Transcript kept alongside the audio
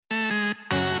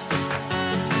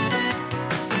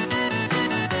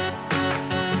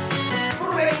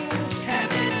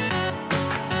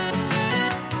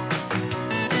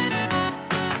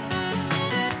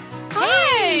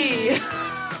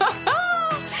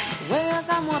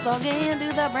Welcome once again to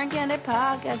the Brain Candy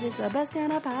Podcast. It's the best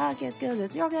kind of podcast because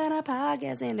it's your kind of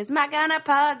podcast and it's my kind of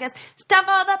podcast. It's time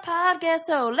for the podcast,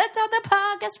 so let's start the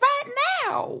podcast right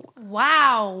now.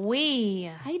 Wow,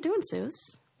 How you doing,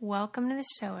 Suze? welcome to the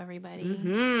show, everybody.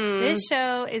 Mm-hmm. This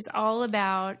show is all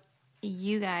about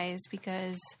you guys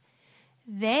because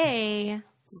they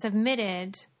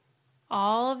submitted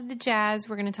all of the jazz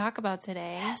we're going to talk about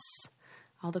today. Yes.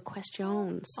 All the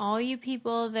questions. All you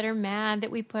people that are mad that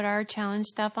we put our challenge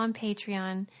stuff on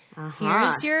Patreon.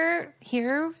 Uh-huh.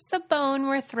 Here's a bone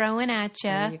we're throwing at you.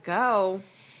 There you go.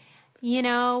 You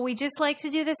know, we just like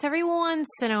to do this every once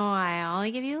in a while.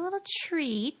 I give you a little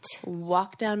treat.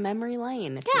 Walk down memory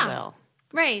lane, if you will.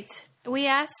 Right. We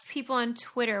asked people on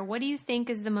Twitter, what do you think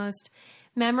is the most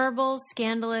memorable,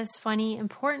 scandalous, funny,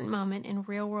 important moment in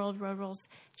Real World Road Rules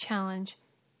Challenge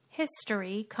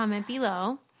history? Comment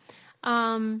below.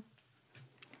 And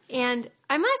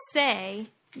I must say,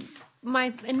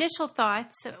 my initial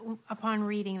thoughts upon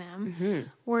reading them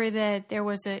were that there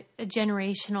was a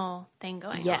generational thing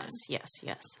going on. Yes.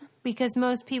 Because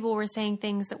most people were saying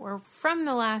things that were from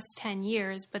the last 10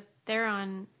 years, but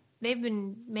they've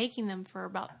been making them for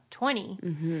about 20.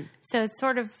 Mm-hmm. So it's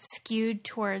sort of skewed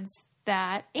towards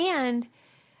that. And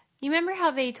you remember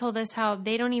how they told us how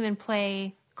they don't even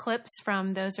play clips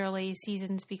from those early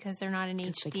seasons because they're not in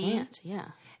HD? They can't, yeah.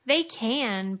 They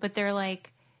can, but they're not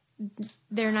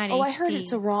HD. Oh, I heard it's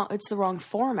the wrong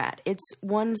format. It's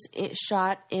one's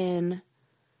shot in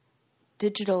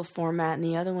digital format and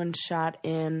the other one's shot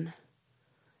in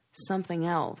something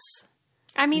else.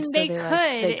 I mean, so they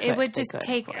could. It would just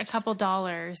take a couple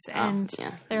dollars. And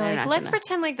they're like, let's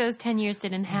pretend like those 10 years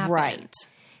didn't happen. Right.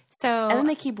 So, and then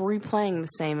they keep replaying the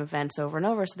same events over and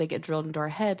over, so they get drilled into our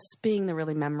heads as being the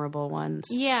really memorable ones.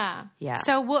 Yeah. Yeah.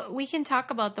 So we can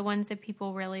talk about the ones that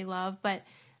people really love, but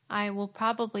I will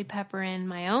probably pepper in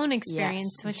my own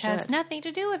experience, which has nothing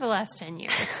to do with the last 10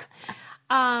 years.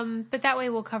 But that way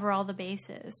we'll cover all the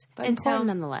bases. But important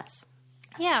nonetheless.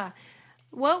 Yeah.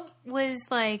 What was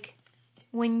like,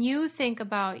 when you think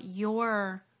about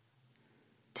your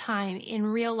time in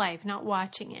real life, not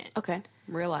watching it. Okay.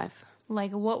 Real life.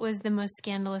 Like, what was the most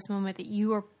scandalous moment that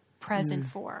you were present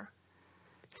for?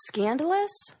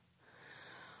 Scandalous?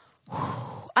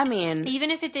 I mean... Even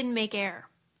if it didn't make air.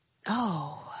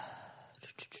 Oh.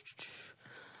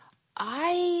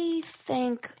 I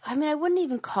wouldn't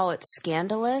even call it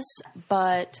scandalous,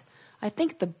 but I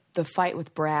think the fight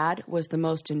with Brad was the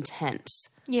most intense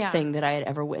thing that I had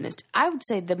ever witnessed. I would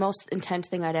say the most intense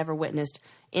thing I'd ever witnessed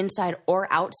inside or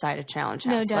outside a challenge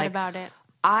house. No doubt about it.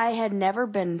 I had never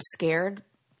been scared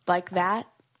like that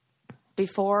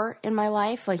before in my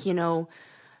life. Like,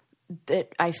 that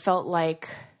I felt like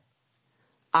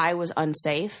I was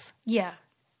unsafe. Yeah.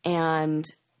 And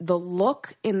the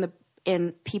look in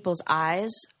people's eyes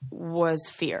was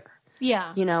fear.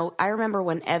 Yeah. I remember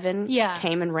when Evan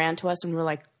came and ran to us and we were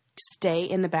like, stay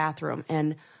in the bathroom.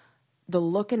 And the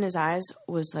look in his eyes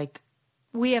was like,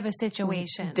 we have a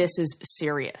situation. This is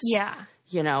serious. Yeah.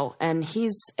 And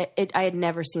I had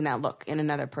never seen that look in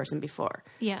another person before.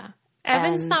 Yeah.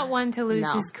 Evan's not one to lose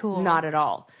his cool. Not at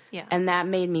all. Yeah. And that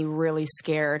made me really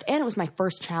scared. And it was my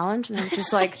first challenge. And I was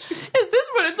just like, is this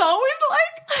what it's always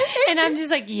like? And I'm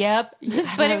just like, yep.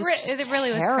 But it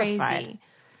really was terrified. Crazy.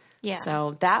 Yeah.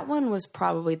 So that one was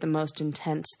probably the most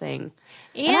intense thing.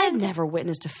 And I'd never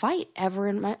witnessed a fight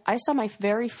ever I saw my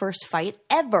very first fight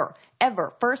ever.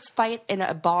 First fight in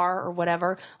a bar or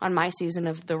whatever on my season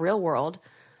of The Real World.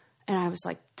 And I was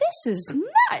like, this is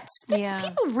nuts.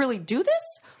 People really do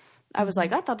this? I was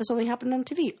like, I thought this only happened on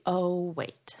TV. Oh,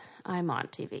 wait, I'm on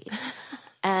TV.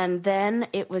 And then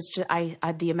it was just,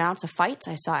 the amounts of fights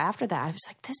I saw after that, I was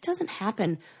like, this doesn't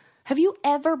happen. Have you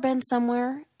ever been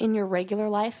somewhere in your regular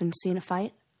life and seen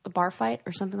a bar fight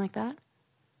or something like that?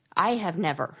 I have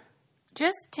never.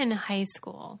 Just in high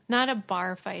school, not a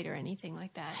bar fight or anything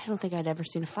like that. I don't think I'd ever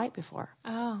seen a fight before.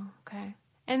 Oh, okay.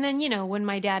 And then, when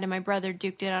my dad and my brother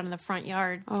duked it out in the front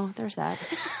yard. Oh, there's that.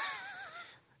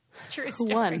 True Who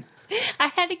story. won? I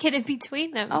had to get in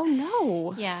between them. Oh,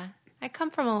 no. Yeah. I come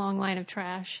from a long line of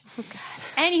trash. Oh, God.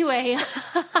 Anyway.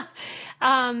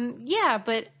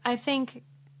 But I think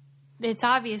it's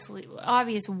obvious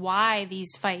why these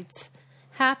fights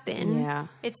happen. Yeah.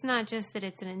 It's not just that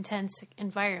it's an intense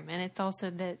environment. It's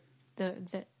also that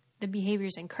the behavior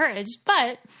is encouraged,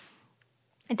 but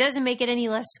it doesn't make it any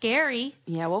less scary.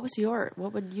 Yeah. What would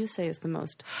you say is the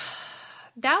most?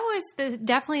 That was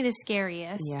definitely the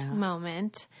scariest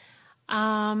moment.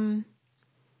 Funny.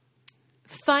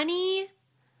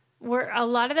 A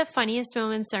lot of the funniest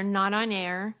moments are not on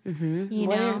air.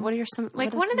 Mm-hmm. What are some?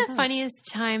 Like one of the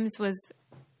funniest times was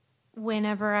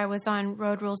whenever I was on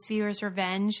Road Rules Viewers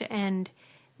Revenge, and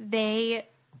they,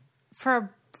 for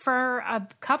a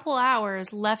couple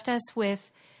hours, left us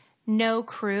with no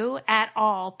crew at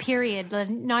all, period.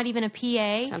 Not even a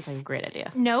PA. Sounds like a great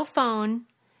idea. No phone.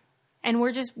 And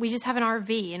we just have an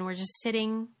RV, and we're just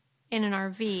sitting in an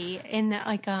RV in the,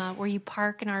 like, where you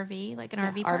park an RV, like an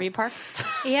RV park. RV park?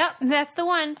 Yep, that's the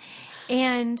one.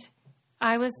 And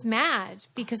I was mad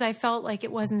because I felt like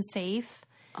it wasn't safe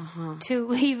to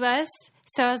leave us.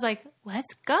 So I was like,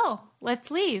 let's go. Let's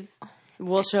leave.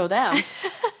 We'll show them.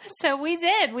 So we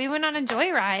did. We went on a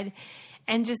joyride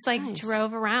and just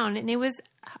drove around, and it was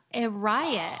a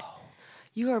riot. Oh,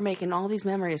 you are making all these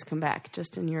memories come back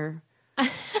just in your...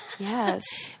 Yes.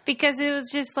 Because it was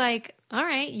just like, all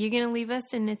right, you're going to leave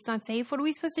us and it's not safe. What are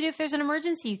we supposed to do if there's an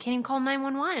emergency? You can't even call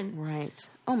 911. Right.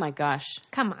 Oh my gosh.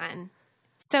 Come on.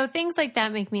 So things like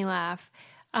that make me laugh.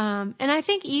 And I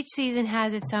think each season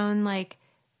has its own like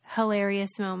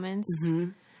hilarious moments. Mm-hmm.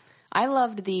 I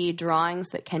loved the drawings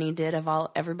that Kenny did of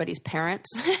everybody's parents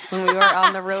when we were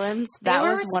on the ruins. That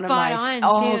was one of my...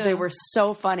 too. They were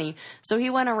so funny. So he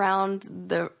went around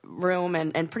the room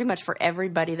and pretty much for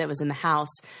everybody that was in the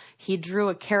house, he drew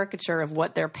a caricature of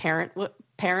what their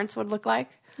parents would look like.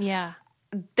 Yeah.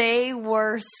 They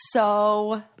were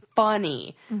so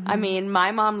funny. Mm-hmm. I mean,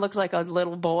 my mom looked like a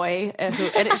little boy,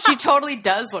 she totally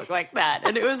does look like that.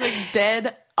 And it was like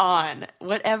dead on.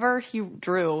 Whatever he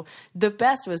drew, the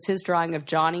best was his drawing of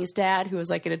Johnny's dad, who was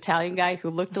like an Italian guy who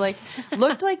looked like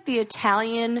the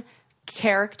Italian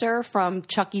character from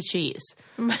Chuck E. Cheese.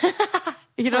 You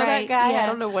know that guy? Yeah. I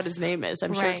don't know what his name is.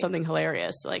 I'm sure it's something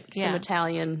hilarious, like some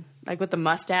Italian, like with the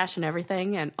mustache and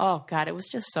everything. And oh god, it was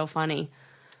just so funny.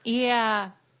 Yeah.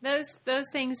 Those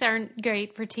things aren't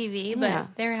great for TV, but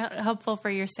they're helpful for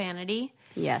your sanity.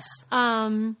 Yes.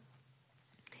 But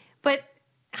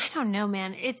I don't know,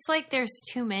 man. It's like there's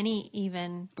too many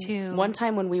even to... One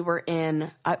time when we were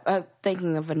in...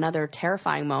 thinking of another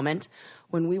terrifying moment,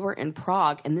 when we were in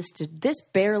Prague, and this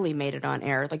barely made it on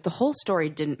air. Like, the whole story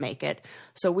didn't make it.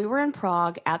 So we were in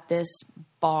Prague at this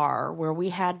bar where we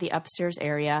had the upstairs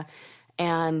area,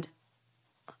 and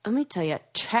let me tell you,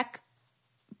 Czech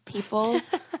people,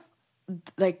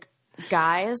 like,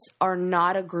 guys, are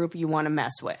not a group you want to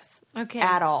mess with. Okay.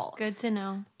 At all. Good to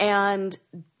know. And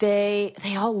they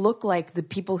all look like the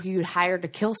people who you'd hire to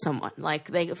kill someone.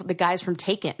 Like the guys from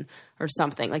Taken or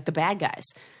something, like the bad guys.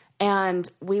 And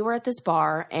we were at this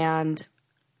bar and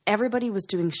everybody was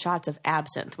doing shots of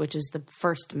absinthe, which is the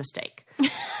first mistake.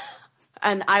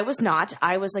 And I was not.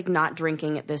 I was like not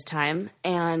drinking at this time.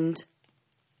 And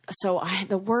so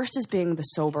the worst is being the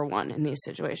sober one in these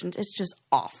situations. It's just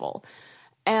awful.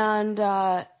 And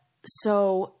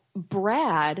so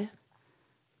Brad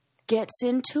gets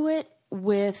into it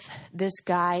with this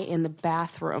guy in the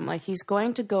bathroom. Like he's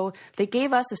going to go, they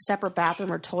gave us a separate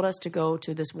bathroom or told us to go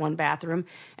to this one bathroom.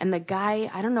 And the guy,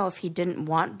 I don't know if he didn't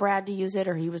want Brad to use it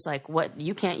or he was like, what,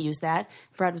 you can't use that.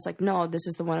 Brad was like, no, this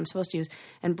is the one I'm supposed to use.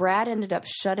 And Brad ended up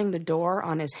shutting the door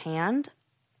on his hand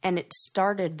and it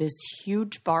started this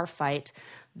huge bar fight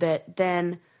that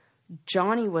then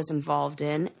Johnny was involved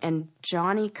in. And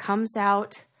Johnny comes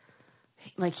out,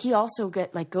 like he also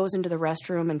goes into the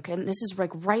restroom and this is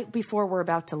like right before we're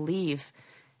about to leave.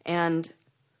 And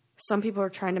some people are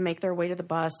trying to make their way to the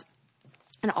bus.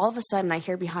 And all of a sudden I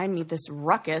hear behind me this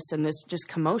ruckus and this just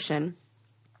commotion.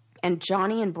 And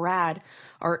Johnny and Brad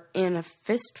are in a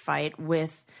fist fight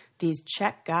with these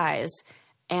Czech guys.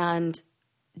 And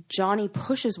Johnny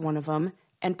pushes one of them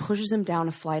and pushes him down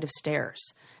a flight of stairs.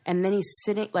 And then he's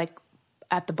sitting like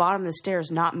at the bottom of the stairs,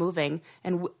 not moving.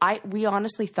 And we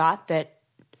honestly thought that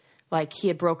like he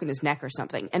had broken his neck or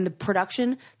something. And the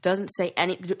production doesn't say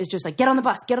any, it's just like, get on the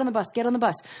bus, get on the bus, get on the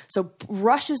bus. So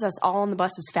rushes us all on the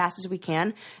bus as fast as we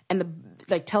can. And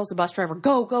tells the bus driver,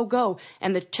 go, go, go.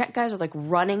 And the Czech guys are like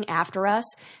running after us.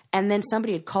 And then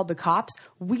somebody had called the cops.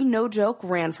 We, no joke,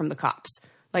 ran from the cops.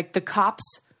 Like the cops,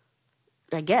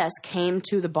 I guess, came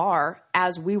to the bar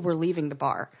as we were leaving the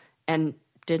bar and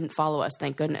didn't follow us,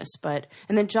 thank goodness. And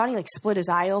then Johnny like split his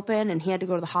eye open and he had to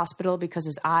go to the hospital because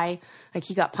his eye, like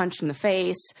he got punched in the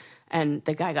face and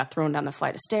the guy got thrown down the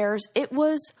flight of stairs. It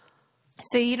was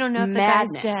So you don't know if madness.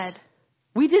 The guy's dead?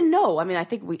 We didn't know. I mean, I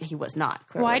think he was not,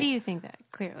 clearly. Why do you think that,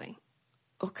 clearly?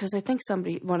 Because I think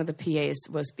one of the PAs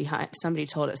was behind, somebody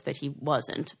told us that he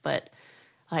wasn't, but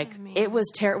like it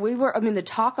was terrible. The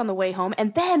talk on the way home,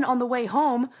 and then on the way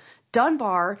home,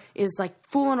 Dunbar is like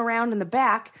fooling around in the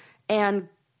back and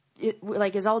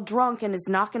is all drunk and is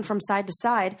knocking from side to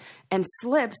side and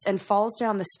slips and falls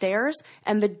down the stairs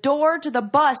and the door to the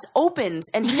bus opens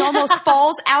and he almost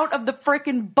falls out of the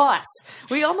freaking bus.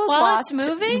 We almost While lost it's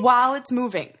moving? While it's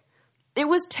moving. It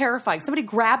was terrifying. Somebody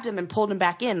grabbed him and pulled him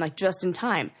back in, like, just in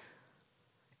time.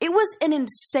 It was an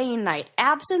insane night.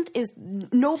 Absinthe is...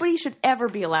 Nobody should ever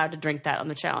be allowed to drink that on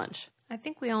the challenge. I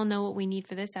think we all know what we need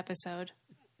for this episode.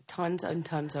 Tons and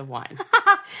tons of wine.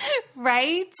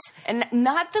 Right? And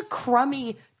not the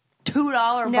crummy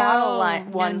 $2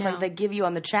 bottle ones like they give you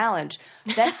on the challenge.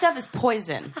 That stuff is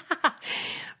poison.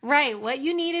 Right. What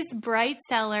you need is Bright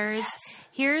Cellars. Yes.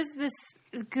 Here's this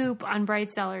scoop on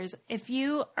Bright Cellars. If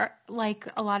you are like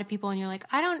a lot of people and you're like,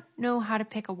 I don't know how to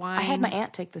pick a wine. I had my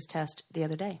aunt take this test the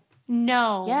other day.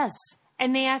 No. Yes.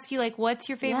 And they ask you, like, what's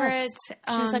your favorite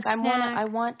She was like, snack? I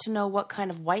want to know what kind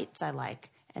of whites I like.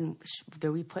 And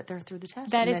we put her through the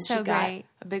test. That and is then so she got great.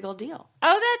 A big old deal.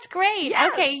 Oh, that's great.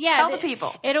 Yes. Okay, yeah. Tell the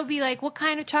people. It'll be like, what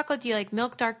kind of chocolate do you like?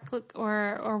 Milk, dark,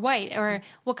 or white? Or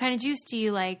what kind of juice do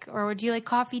you like? Or do you like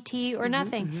coffee, tea, or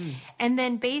nothing? Mm-hmm. And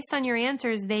then based on your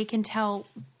answers, they can tell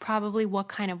probably what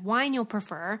kind of wine you'll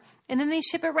prefer. And then they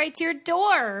ship it right to your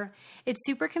door. It's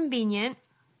super convenient.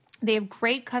 They have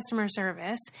great customer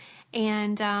service.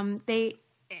 And they...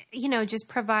 just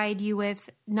provide you with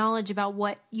knowledge about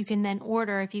what you can then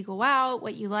order if you go out,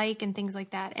 what you like, and things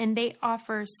like that. And they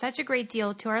offer such a great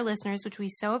deal to our listeners, which we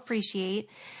so appreciate.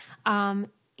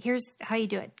 Here's how you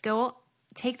do it. Go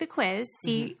take the quiz,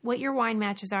 see what your wine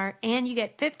matches are, and you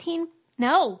get 50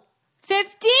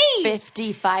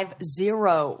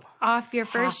 off your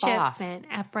first shipment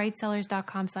at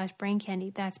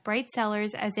brightcellars.com/braincandy. That's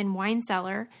brightcellars as in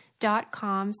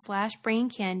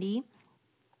winecellar.com/braincandy.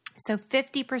 So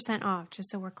 50% off,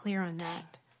 just so we're clear on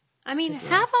that. I mean,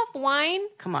 half off wine?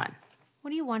 Come on.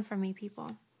 What do you want from me,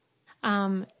 people?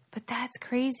 But that's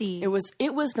crazy. It was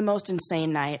the most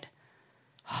insane night.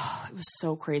 Oh, it was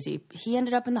so crazy. He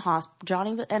ended up in the hospital.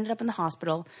 Johnny ended up in the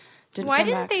hospital. Why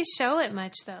didn't they show it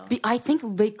much, though? I think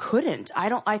they couldn't.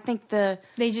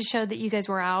 They just showed that you guys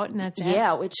were out and that's it?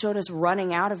 Yeah, it showed us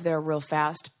running out of there real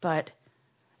fast. And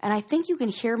I think you can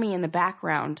hear me in the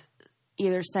background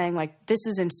either saying, like, this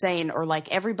is insane, or, like,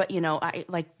 everybody, I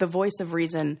like the voice of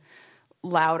reason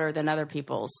louder than other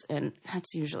people's. And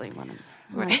that's usually when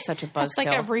I'm such a buzzkill. It's like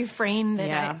a refrain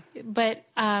that But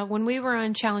when we were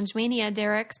on Challenge Mania,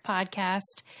 Derek's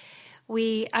podcast,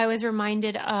 I was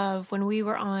reminded of when we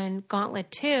were on Gauntlet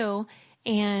 2,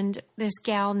 and this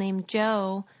gal named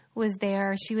Jo was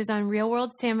there. She was on Real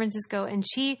World San Francisco, and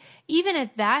she, even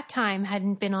at that time,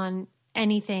 hadn't been on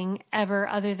anything ever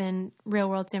other than Real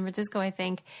World San Francisco, I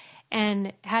think,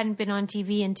 and hadn't been on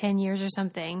TV in 10 years or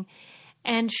something.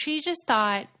 And she just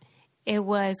thought it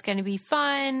was going to be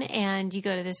fun, and you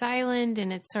go to this island,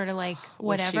 and it's sort of like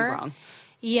whatever. Was she wrong?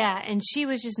 Yeah, and she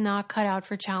was just not cut out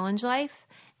for challenge life.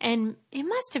 And it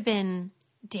must have been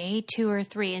day 2 or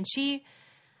 3, and she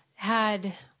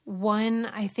had won,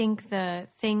 I think, the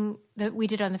thing that we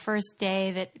did on the first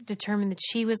day that determined that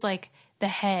she was like the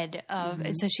head of,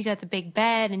 and so she got the big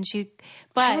bed, and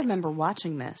I remember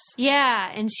watching this.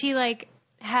 Yeah, and she like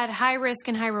had high risk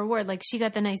and high reward. Like she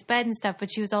got the nice bed and stuff,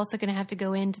 but she was also going to have to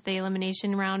go into the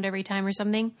elimination round every time or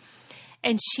something.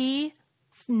 And she,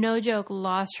 no joke,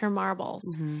 lost her marbles.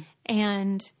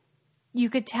 And you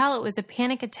could tell it was a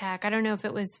panic attack. I don't know if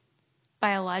it was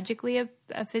biologically,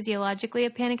 physiologically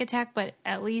a panic attack, but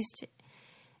at least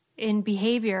in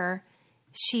behavior,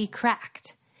 she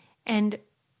cracked. And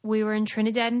we were in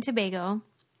Trinidad and Tobago,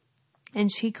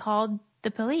 and she called the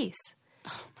police.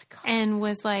 Oh, my God. And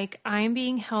was like, I'm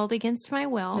being held against my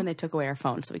will. And they took away our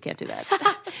phone, so we can't do that.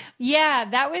 Yeah,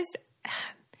 that was...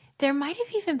 There might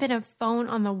have even been a phone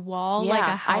on the wall, like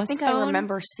a house phone. I think I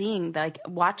remember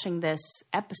watching this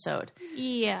episode.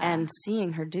 Yeah. And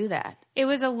seeing her do that. It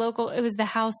was the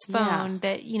house phone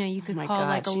that, you could call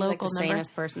like a local number. She's like the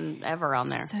sanest person ever on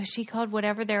there. So she called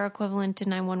whatever their equivalent to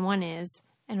 911 is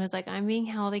and was like, I'm being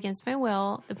held against my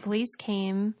will. The police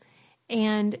came,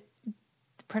 and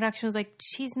the production was like,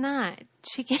 she's not.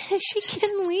 She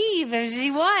can leave if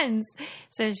she wants.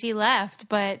 So she left,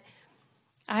 but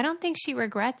I don't think she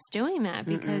regrets doing that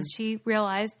because she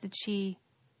realized that she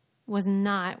was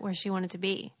not where she wanted to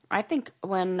be. I think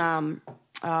when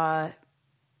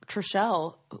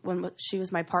Trishelle, when she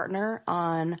was my partner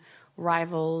on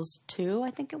Rivals 2,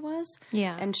 I think it was.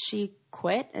 Yeah. And she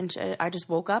quit, and I just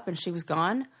woke up and she was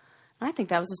gone. I think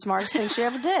that was the smartest thing she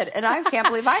ever did. And I can't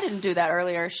believe I didn't do that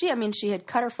earlier. She had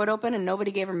cut her foot open and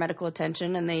nobody gave her medical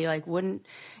attention, and they wouldn't.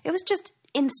 It was just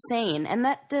insane. And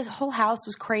the whole house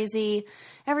was crazy.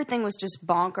 Everything was just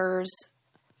bonkers.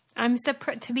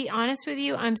 To be honest with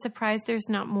you, I'm surprised there's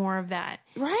not more of that.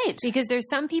 Right. Because there's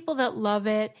some people that love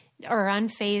it or are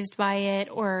unfazed by it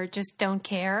or just don't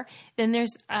care. Then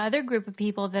there's other group of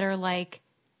people that are like,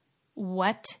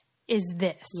 what is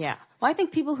this? Yeah. Well, I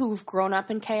think people who've grown up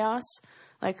in chaos,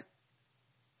 like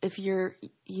if you're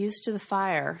used to the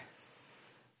fire,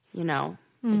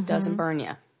 it doesn't burn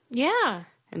you. Yeah.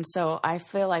 And so I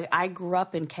feel like I grew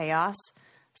up in chaos.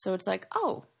 So it's like,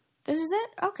 oh, this is it?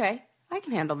 Okay, I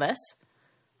can handle this.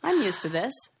 I'm used to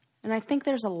this. And I think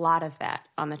there's a lot of that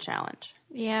on the challenge.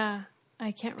 Yeah.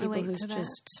 I can't relate to that. People who's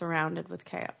just surrounded with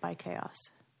chaos.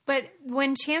 But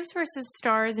when Champs vs.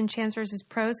 Stars and Champs vs.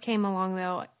 Pros came along,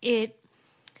 though, it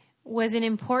was an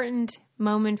important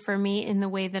moment for me in the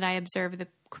way that I observed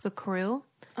the crew.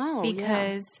 Oh,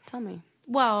 because, Tell me.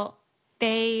 Well,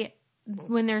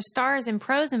 when there's stars and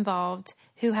pros involved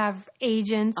who have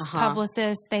agents,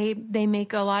 publicists, they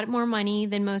make a lot more money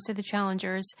than most of the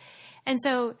challengers. And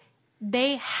so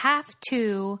they have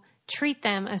to treat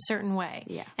them a certain way.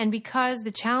 Yeah. And because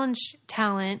the challenge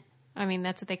talent, I mean,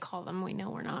 that's what they call them. We know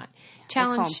we're not.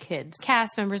 Challenge they call them kids.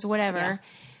 Cast members, whatever,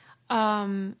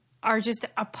 are just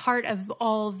a part of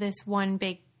all of this one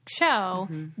big show.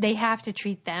 They have to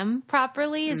treat them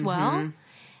properly as well.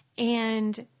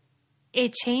 And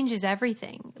it changes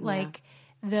everything. Like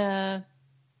the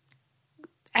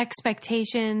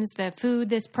expectations, the food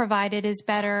that's provided is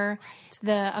better.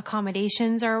 The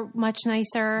accommodations are much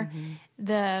nicer.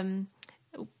 The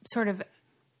sort of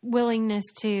willingness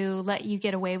to let you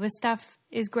get away with stuff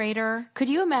is greater. Could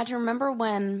you imagine, remember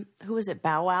when, who was it,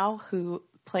 Bow Wow, who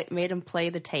made him play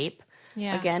the tape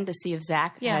again to see if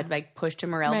Zach had like pushed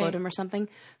him or elbowed him or something?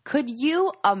 Could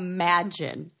you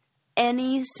imagine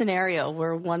any scenario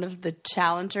where one of the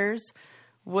challengers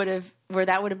where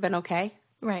that would have been okay?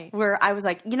 Right. Where I was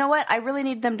like, you know what? I really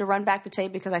need them to run back the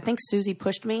tape because I think Susie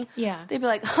pushed me. Yeah. They'd be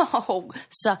like, oh,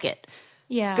 suck it.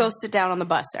 Yeah. Go sit down on the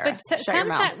bus, Sarah. But Shut your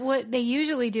mouth. sometimes what they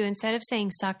usually do, instead of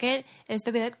saying suck it, is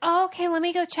they'll be like, oh, okay, let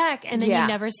me go check. And then you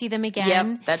never see them again.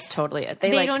 Yep, that's totally it.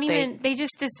 They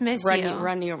just dismiss you.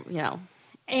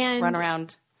 And run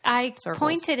around I circles.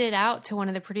 pointed it out to one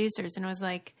of the producers and was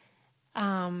like,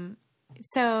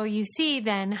 so you see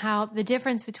then how the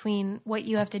difference between what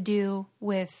you have to do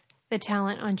with the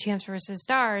talent on Champs vs.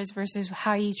 Stars versus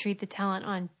how you treat the talent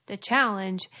on the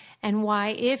challenge, and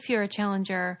why, if you're a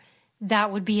challenger, that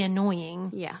would be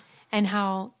annoying. Yeah. And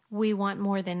how we want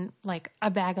more than like a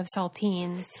bag of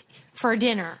saltines for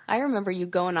dinner. I remember you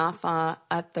going off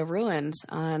at the ruins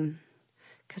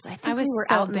because I think was we were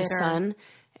so out in the bitter. sun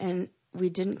and we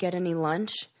didn't get any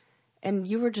lunch. And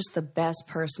you were just the best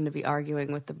person to be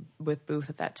arguing with Booth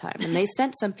at that time. And they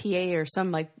sent some PA or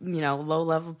some low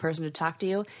level person to talk to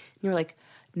you. And you were like,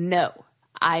 no,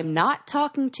 I'm not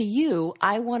talking to you.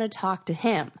 I want to talk to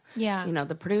him. Yeah.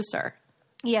 The producer.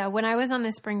 Yeah, when I was on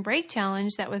the spring break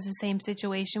challenge, that was the same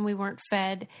situation. We weren't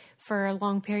fed for a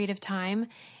long period of time,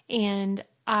 and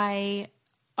I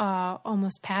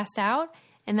almost passed out,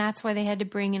 and that's why they had to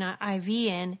bring an IV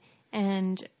in,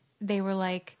 and they were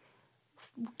like,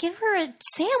 give her a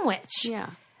sandwich. Yeah.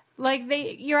 Like,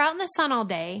 you're out in the sun all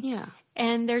day, Yeah.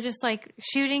 and they're just like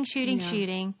shooting.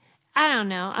 I don't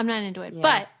know. I'm not into it,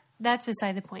 but that's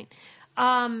beside the point.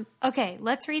 Okay,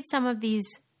 let's read some of these.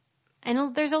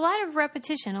 And there's a lot of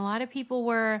repetition. A lot of people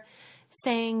were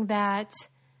saying that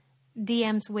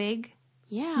DM's wig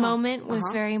moment was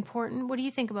very important. What do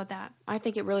you think about that? I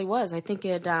think it really was. I think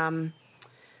it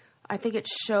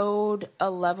showed a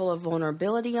level of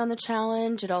vulnerability on the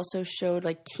challenge. It also showed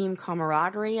like team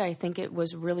camaraderie. I think it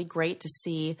was really great to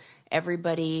see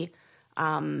everybody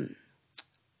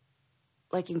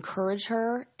encourage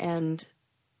her and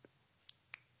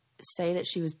say that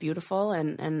she was beautiful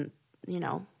and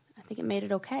I think it made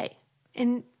it okay.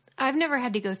 And I've never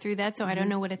had to go through that, so I don't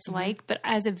know what it's like. But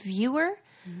as a viewer,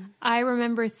 I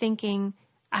remember thinking,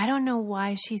 I don't know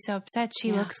why she's so upset.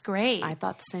 She looks great. I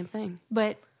thought the same thing.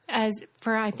 But I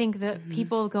think the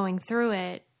people going through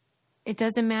it, it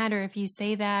doesn't matter if you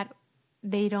say that.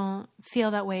 They don't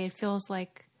feel that way. It feels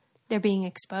like they're being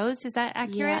exposed. Is that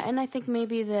accurate? Yeah, and I think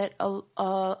maybe that,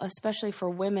 especially for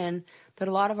women, that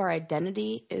a lot of our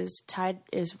identity is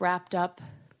wrapped up,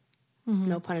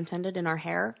 no pun intended, in our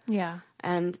hair. Yeah.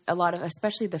 And a lot of,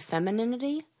 especially the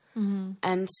femininity.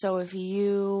 And so if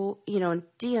and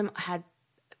Diem had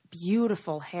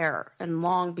beautiful hair, and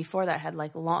long before that had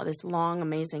this long,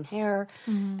 amazing hair,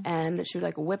 and that she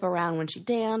would whip around when she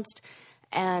danced.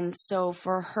 And so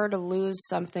for her to lose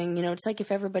something, it's like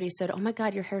if everybody said, oh my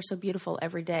God, your hair's so beautiful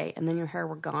every day, and then your hair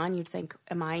were gone, you'd think,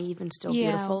 am I even still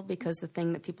beautiful? Because the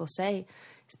thing that people say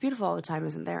is beautiful all the time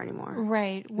isn't there anymore.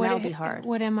 Right. That would be hard.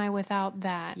 What am I without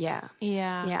that? Yeah.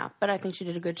 Yeah. Yeah. But I think she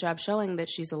did a good job showing that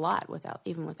she's a lot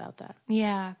even without that.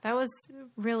 Yeah. That was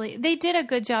really, they did a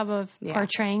good job of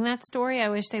portraying that story. I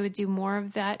wish they would do more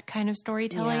of that kind of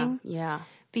storytelling. Yeah.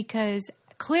 Because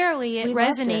clearly it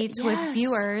resonates with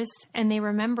viewers and they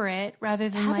remember it rather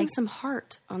than having some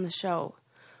heart on the show.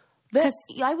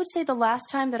 I would say the last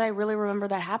time that I really remember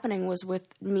that happening was with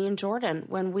me and Jordan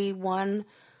when we won,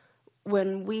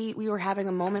 when we were having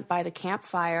a moment by the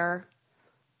campfire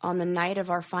on the night of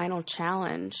our final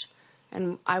challenge.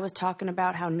 And I was talking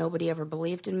about how nobody ever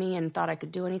believed in me and thought I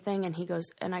could do anything. And he goes,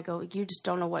 and I go, you just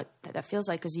don't know what that feels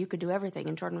like because you could do everything.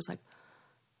 And Jordan was like,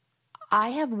 I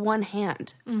have one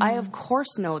hand. Mm-hmm. I, of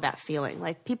course, know that feeling.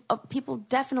 Like, people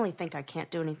definitely think I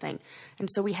can't do anything. And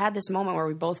so we had this moment where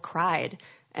we both cried.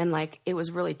 And, like, it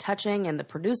was really touching. And the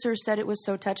producers said it was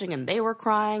so touching. And they were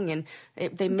crying. And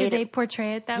they made Did they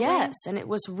portray it that way? Yes. And it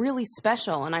was really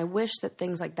special. And I wish that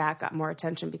things like that got more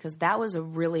attention because that was a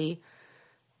really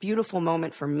beautiful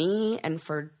moment for me and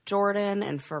for Jordan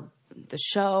and for the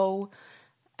show.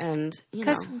 And, you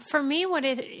know. Because for me, what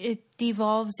it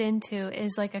devolves into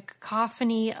is like a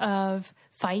cacophony of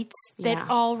fights that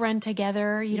all run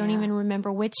together. You don't even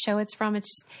remember which show it's from. It's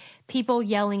just people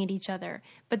yelling at each other.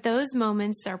 But those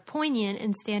moments, they're poignant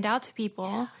and stand out to people.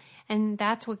 Yeah. And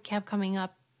that's what kept coming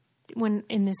up when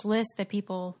in this list that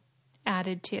people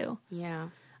added to. Yeah.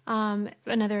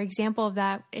 Another example of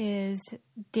that is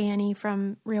Danny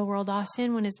from Real World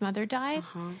Austin when his mother died.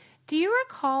 Uh-huh. Do you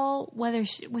recall whether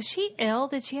was she ill?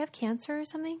 Did she have cancer or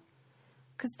something?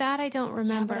 Because that I don't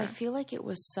remember. Yeah, but I feel like it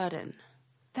was sudden.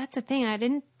 That's the thing. I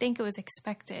didn't think it was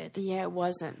expected. Yeah, it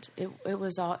wasn't. It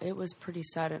was pretty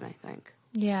sudden, I think.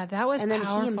 Yeah, that was powerful. And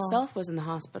then he himself was in the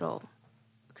hospital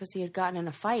because he had gotten in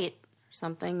a fight or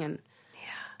something and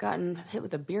gotten hit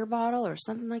with a beer bottle or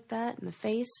something like that in the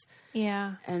face.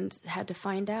 Yeah. And had to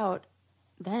find out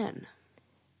then.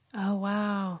 Oh,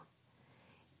 wow.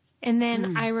 And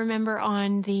then I remember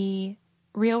on the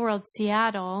Real World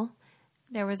Seattle,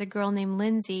 there was a girl named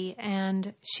Lindsay,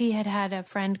 and she had a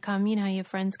friend come. You know how your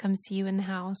friends come see you in the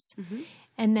house. Mm-hmm.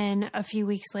 And then a few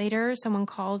weeks later, someone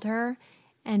called her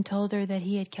and told her that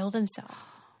he had killed himself.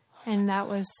 And that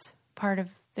was part of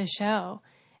the show.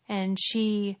 And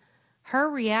her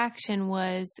reaction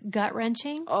was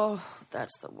gut-wrenching. Oh,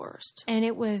 that's the worst. And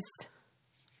it was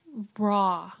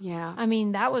raw. Yeah. I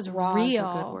mean, that was raw real. Is a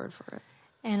good word for it.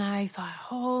 And I thought,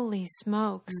 holy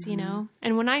smokes, you know?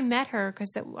 And when I met her,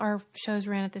 because our shows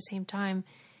ran at the same time,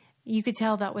 you could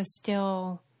tell that was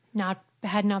still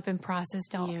had not been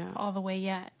processed all the way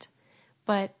yet.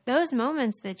 But those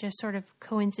moments that just sort of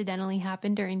coincidentally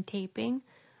happened during taping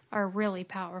are really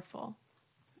powerful.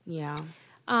 Yeah.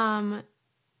 On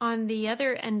the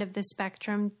other end of the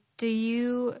spectrum, do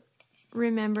you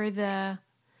remember the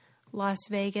Las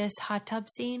Vegas hot tub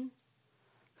scene?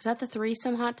 Was that the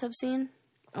threesome hot tub scene?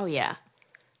 Oh, yeah.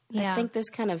 I think this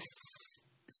kind of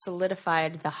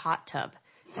solidified the hot tub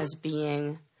as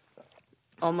being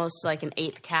almost like an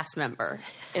eighth cast member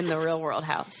in the Real World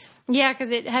house. Yeah,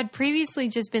 because it had previously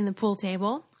just been the pool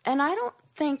table. And I don't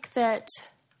think that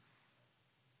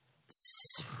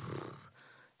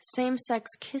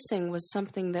same-sex kissing was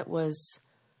something that was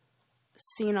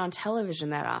seen on television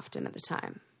that often at the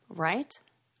time, right?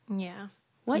 Yeah.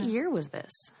 What year was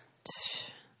this?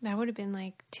 That would have been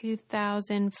like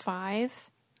 2005.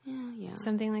 Yeah.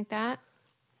 Something like that.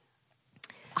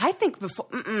 I think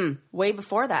way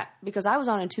before that, because I was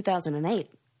on in 2008.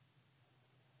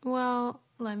 Well,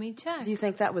 let me check. Do you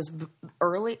think that was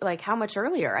early? Like, how much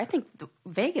earlier? I think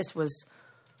Vegas was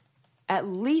at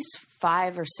least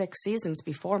 5 or 6 seasons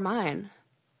before mine.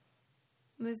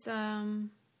 It was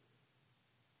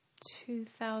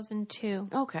 2002.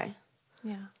 Okay.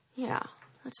 Yeah. Yeah,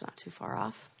 that's not too far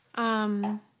off.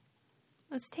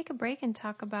 Let's take a break and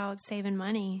talk about saving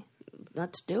money.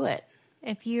 Let's do it.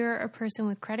 If you're a person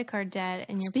with credit card debt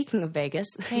and you're speaking of Vegas,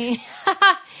 and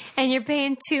you're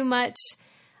paying too much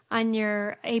on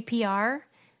your APR,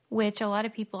 which a lot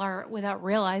of people are without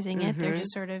realizing it, they're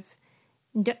just sort of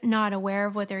not aware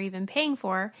of what they're even paying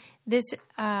for. This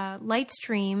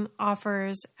Lightstream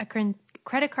offers a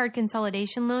credit card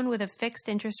consolidation loan with a fixed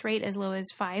interest rate as low as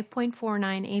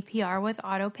 5.49 APR with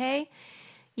autopay.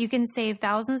 You can save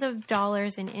thousands of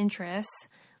dollars in interest.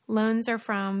 Loans are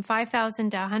from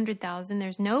 $5,000 to $100,000.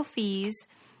 There's no fees,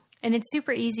 and it's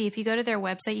super easy. If you go to their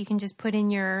website, you can just put in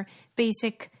your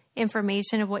basic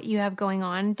information of what you have going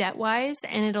on debt-wise,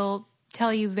 and it'll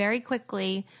tell you very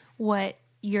quickly what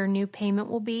your new payment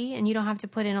will be, and you don't have to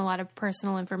put in a lot of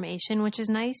personal information, which is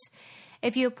nice.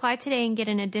 If you apply today and get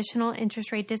an additional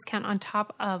interest rate discount on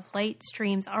top of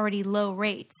Lightstream's already low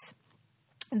rates,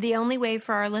 the only way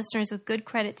for our listeners with good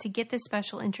credit to get this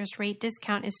special interest rate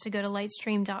discount is to go to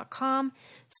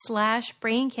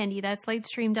lightstream.com/braincandy. That's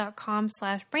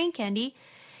lightstream.com/braincandy.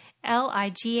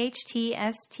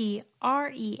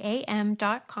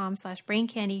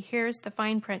 LIGHTSTREAM.com/braincandy. Here's the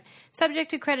fine print. Subject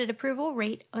to credit approval,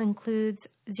 rate includes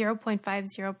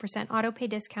 0.50% autopay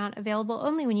discount, available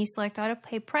only when you select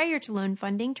autopay prior to loan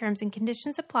funding. Terms and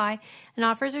conditions apply, and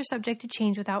offers are subject to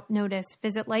change without notice.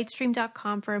 Visit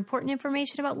Lightstream.com for important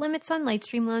information about limits on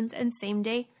Lightstream loans and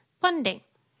same-day funding.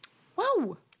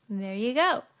 Whoa. There you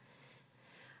go.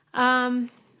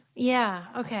 Yeah,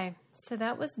 okay. So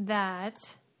that was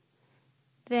that.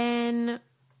 Then,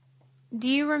 do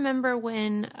you remember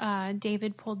when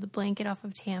David pulled the blanket off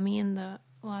of Tammy in the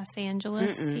Los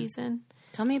Angeles season?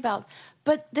 Tell me about...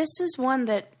 But this is one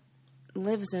that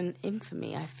lives in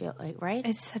infamy, I feel like, right?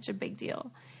 It's such a big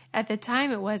deal. At the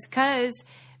time it was, because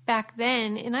back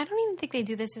then, and I don't even think they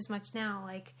do this as much now,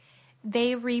 like,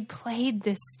 they replayed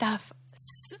this stuff.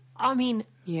 I mean,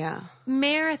 yeah,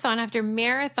 marathon after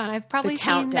marathon. I've probably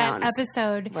seen that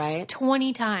episode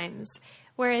 20 times.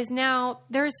 Whereas now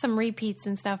there's some repeats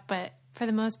and stuff, but for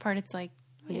the most part, it's like,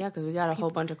 yeah, because we got a whole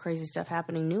bunch of crazy stuff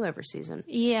happening new every season.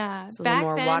 Yeah, it's a little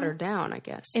more watered down, I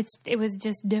guess. It was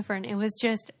just different. It was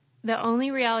just the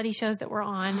only reality shows that were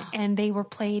on, and they were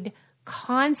played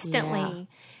constantly. Yeah.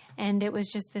 And it was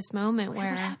just this moment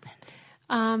where what happened?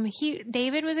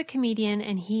 David was a comedian,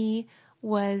 and he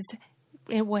was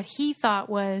what he thought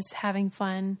was having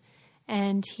fun.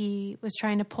 And he was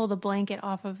trying to pull the blanket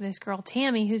off of this girl,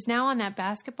 Tammy, who's now on that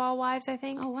Basketball Wives, I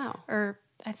think. Oh, wow. Or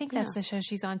I think that's the show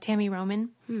she's on, Tammy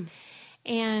Roman.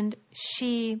 And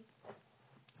she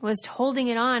was holding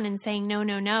it on and saying, no,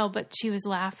 no, no, but she was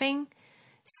laughing.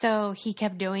 So he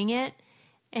kept doing it.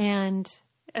 And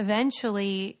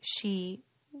eventually he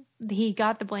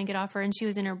got the blanket off her, and she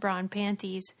was in her bra and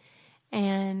panties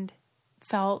and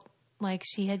felt like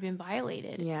she had been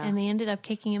violated. Yeah. And they ended up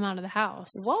kicking him out of the house.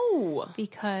 Whoa.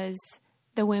 Because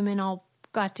the women all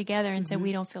got together and said,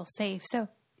 we don't feel safe. So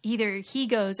either he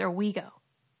goes or we go.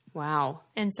 Wow.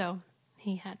 And so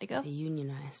he had to go. They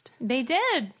unionized. They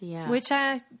did. Yeah. Which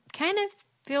I kind of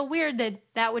feel weird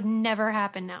that would never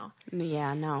happen now.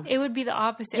 Yeah, no. It would be the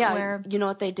opposite. Yeah, where you know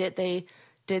what they did? They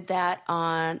did that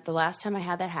on... The last time I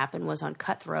had that happen was on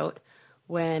Cutthroat,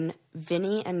 when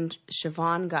Vinny and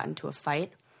Siobhan got into a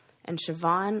fight. And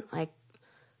Siobhan, like,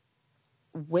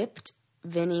 whipped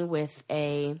Vinny with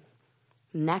a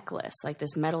necklace, like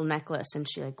this metal necklace, and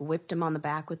she, like, whipped him on the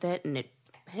back with it, and it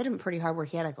hit him pretty hard where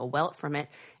he had, like, a welt from it.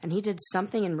 And he did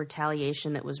something in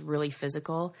retaliation that was really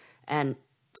physical and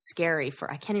scary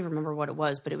for... I can't even remember what it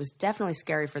was, but it was definitely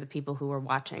scary for the people who were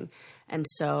watching. And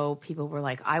so people were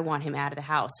like, I want him out of the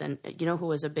house. And you know who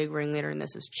was a big ringleader in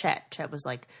this? Was Chet. Chet was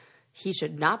like, he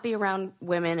should not be around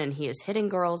women, and he is hitting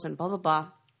girls, and blah, blah, blah.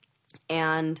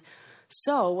 And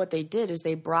so what they did is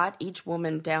they brought each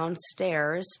woman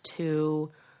downstairs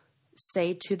to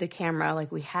say to the camera, like,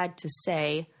 we had to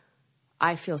say,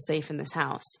 I feel safe in this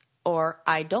house, or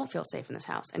I don't feel safe in this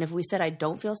house. And if we said I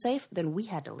don't feel safe, then we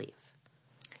had to leave.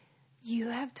 You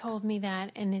have told me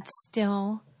that, and it's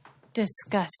still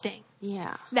disgusting.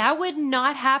 Yeah. That would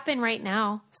not happen right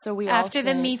now. So we after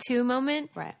the Me Too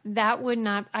moment, right? That would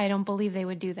not. I don't believe they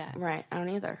would do that. Right. I don't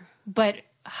either. But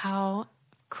how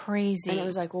crazy! And it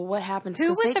was like, well, what happens? Who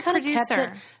was they the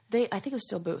producer? I think it was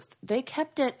still Booth. They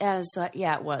kept it as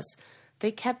it was.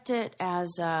 They kept it as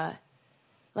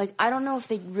like, I don't know if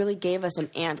they really gave us an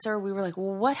answer. We were like,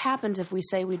 well, what happens if we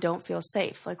say we don't feel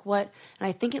safe? Like, what? And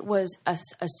I think it was a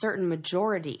certain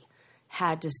majority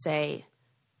had to say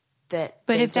that.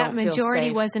 But if that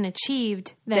majority wasn't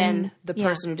achieved, then the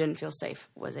person who didn't feel safe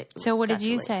was it. So what did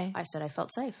you say? I said I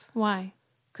felt safe. Why?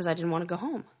 Because I didn't want to go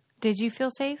home. Did you feel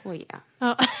safe? Well, yeah.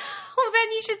 Oh, well,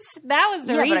 then you should. That was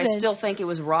the reason. Yeah, but I still think it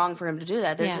was wrong for him to do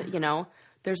that. There's,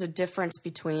 there's a difference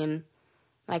between,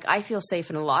 like, I feel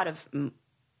safe in a lot of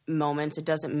moments. It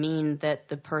doesn't mean that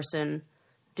the person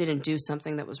didn't do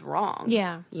something that was wrong.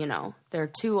 Yeah. They're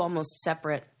two almost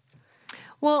separate.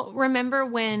 Well, remember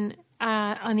when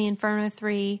on the Inferno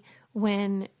 3,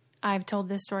 when I've told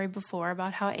this story before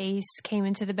about how Ace came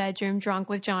into the bedroom drunk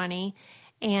with Johnny,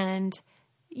 and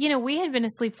we had been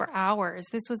asleep for hours.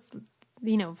 This was,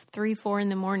 3, 4 in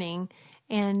the morning,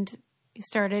 and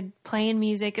started playing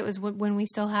music. It was when we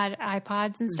still had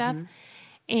iPods and stuff.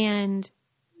 And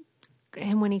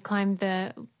when he climbed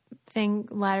the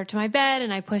ladder to my bed,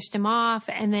 and I pushed him off,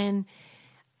 and then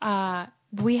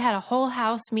we had a whole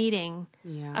house meeting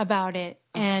about it.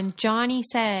 And Johnny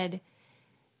said,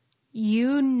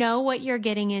 you know what you're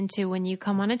getting into when you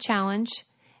come on a challenge.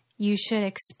 You should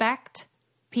expect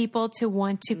people to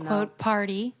want to, quote,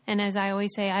 party. And as I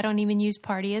always say, I don't even use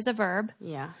party as a verb.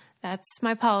 Yeah. That's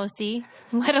my policy,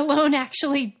 let alone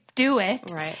actually do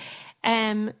it. Right.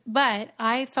 But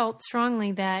I felt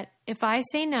strongly that if I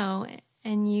say no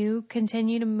and you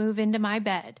continue to move into my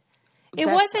bed, it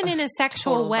wasn't in a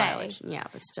sexual way. Violation. Yeah,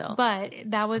 but still. But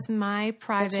that was my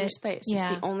private... That's your space.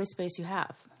 Yeah. It's the only space you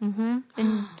have. Mm-hmm.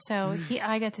 And so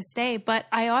I got to stay. But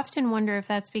I often wonder if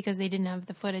that's because they didn't have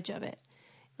the footage of it.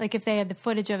 Like, if they had the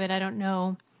footage of it, I don't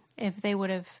know if they would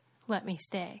have let me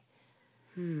stay.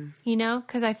 You know?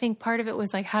 Because I think part of it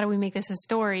was like, how do we make this a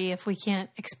story if we can't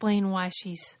explain why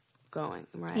she's... going,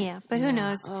 right. Yeah, but who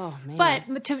knows? Oh, man.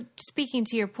 But speaking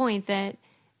to your point that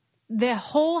the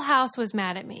whole house was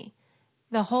mad at me.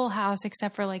 The whole house,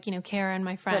 except for, like, Kara and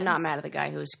my friends. But not mad at the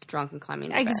guy who was drunk and climbing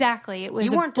your bed. Exactly. It was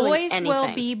You weren't doing boys anything.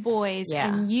 will be boys,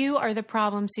 and you are the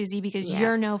problem, Susie, because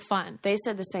you're no fun. They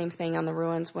said the same thing on the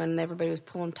ruins when everybody was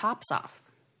pulling tops off.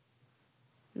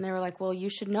 And they were like, well, you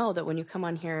should know that when you come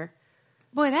on here...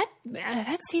 Boy,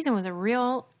 that season was a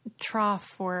real trough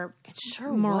for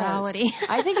morality. Was.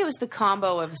 I think it was the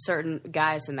combo of certain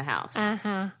guys in the house.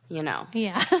 Uh-huh.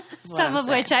 Yeah. Some of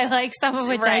which I like, some of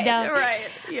which I don't. Right,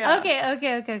 yeah.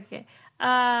 Okay.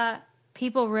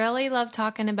 People really love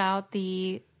talking about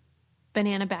the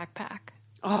banana backpack.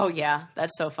 Oh, yeah.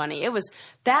 That's so funny.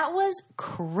 That was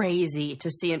crazy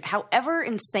to see. However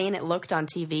insane it looked on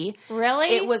TV. Really?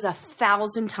 It was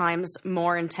 1,000 times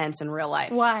more intense in real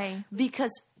life. Why? Because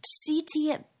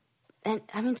CT,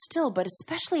 still, but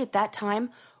especially at that time,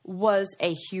 was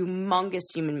a humongous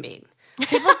human being.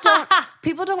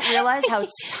 People don't realize how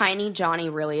tiny Johnny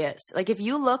really is. Like, if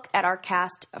you look at our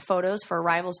cast photos for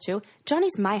Rivals 2,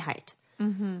 Johnny's my height.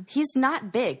 Mm-hmm. He's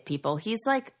not big, people. He's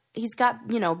got,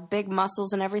 big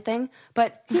muscles and everything,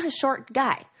 but he's a short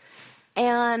guy.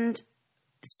 And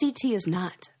CT is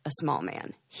not a small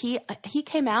man. He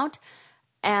came out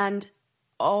and,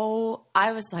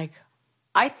 I was like,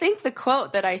 I think the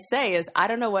quote that I say is, I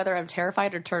don't know whether I'm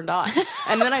terrified or turned on.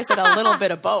 And then I said a little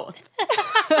bit of both.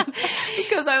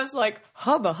 Because I was like,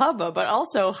 hubba, but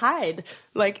also hide.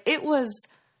 Like, it was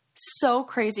so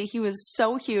crazy. He was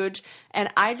so huge. And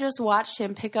I just watched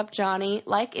him pick up Johnny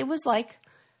like it was like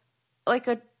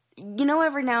a,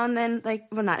 every now and then,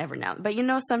 not every now, but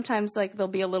sometimes like there'll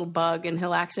be a little bug and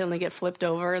he'll accidentally get flipped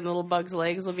over and the little bug's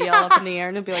legs will be all up in the air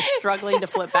and he'll be like struggling to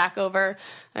flip back over.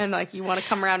 And like, you want to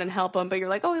come around and help him, but you're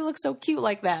like, oh, he looks so cute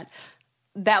like that.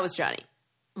 That was Johnny.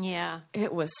 Yeah.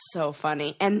 It was so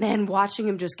funny. And then watching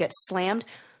him just get slammed,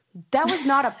 that was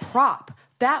not a prop.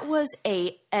 That was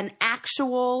an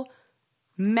actual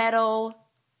metal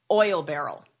oil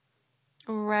barrel.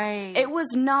 Right. It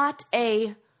was not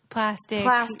a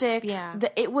plastic. Yeah.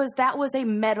 That was a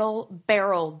metal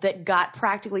barrel that got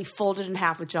practically folded in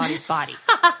half with Johnny's body.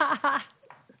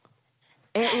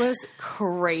 It was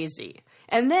crazy.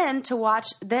 And then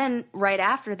right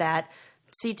after that,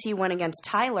 CT went against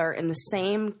Tyler in the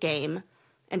same game,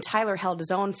 and Tyler held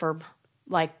his own for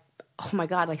 35,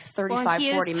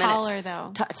 40 minutes. Taller,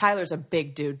 though. Tyler's a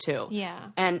big dude too. Yeah.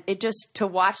 And it just, to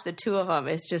watch the two of them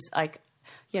is just like,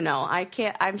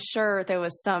 I'm sure there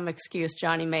was some excuse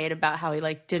Johnny made about how he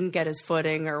didn't get his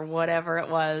footing or whatever it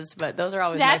was, but those are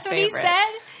always my favorite. That's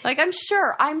what he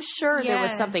said? I'm sure there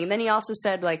was something. And then he also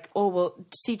said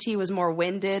CT was more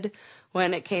winded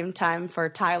when it came time for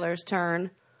Tyler's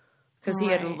turn. Because he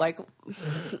had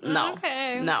no.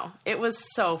 Okay. No. It was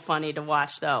so funny to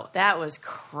watch though. That was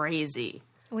crazy.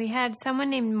 We had someone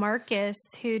named Marcus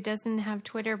who doesn't have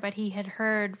Twitter, but he had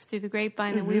heard through the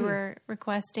grapevine that we were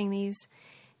requesting these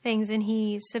things, and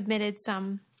he submitted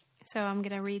some. So I'm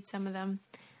going to read some of them.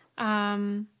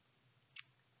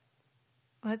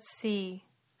 Let's see.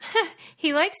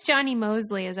 He likes Johnny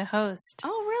Mosley as a host.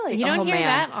 Oh, really? You don't hear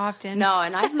that often. No,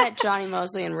 and I've met Johnny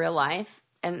Mosley in real life,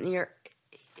 and he's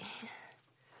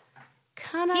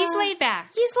laid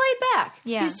back. He's laid back.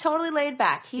 Yeah. He's totally laid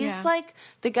back. He's like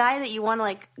the guy that you want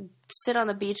to sit on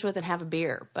the beach with and have a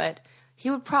beer. But he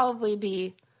would probably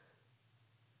be.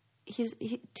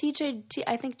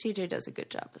 I think TJ does a good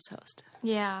job as host.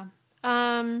 Yeah.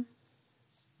 Except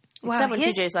when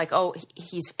TJ's like,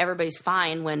 everybody's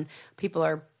fine when people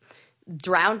are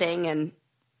drowning, and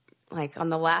like on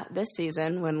this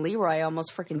season when Leroy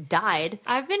almost freaking died.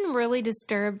 Have been really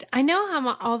disturbed. I know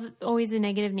I'm always a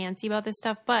negative Nancy about this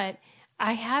stuff, but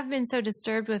I have been so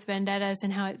disturbed with vendettas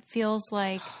and how it feels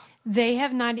like they're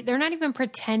not even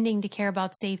pretending to care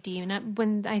about safety. And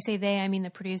when I say they, I mean the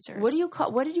producers. What did you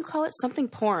call it? Something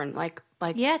porn,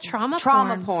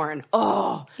 trauma porn.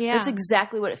 Oh, yeah. That's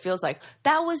exactly what it feels like.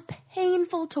 That was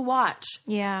painful to watch.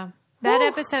 Yeah. That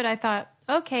episode, I thought,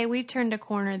 okay, we've turned a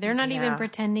corner. They're not even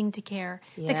pretending to care.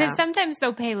 Yeah. Because sometimes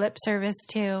they'll pay lip service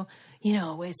to,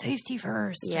 with safety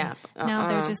first. Yeah. Now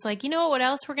they're just like, what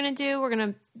else we're going to do? We're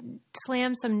going to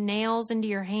slam some nails into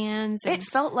your hands. And It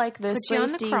felt like the put you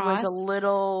on the safety cross. was a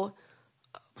little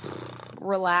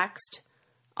relaxed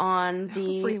on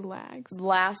the relax.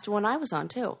 last one I was on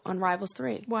too, on Rivals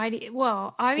 3.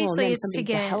 Well, obviously then it's to the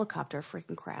get helicopter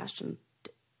freaking crashed and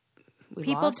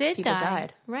people People die.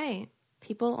 died. Right.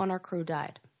 People on our crew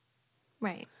died.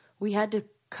 Right. We had to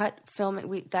cut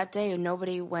filming. That day,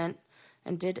 nobody went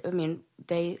and did. I mean,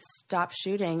 they stopped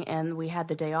shooting, and we had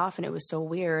the day off, and it was so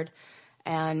weird.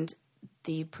 And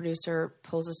the producer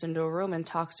pulls us into a room and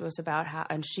talks to us about how,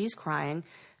 and she's crying,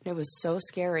 and it was so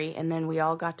scary. And then we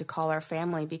all got to call our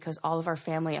family because all of our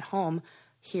family at home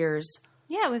hears.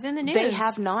 Yeah, it was in the news. They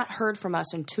have not heard from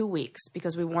us in 2 weeks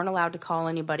because we weren't allowed to call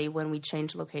anybody when we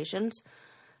changed locations.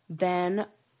 Then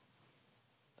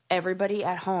everybody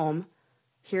at home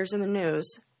hears in the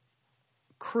news,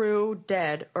 crew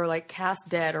dead or like cast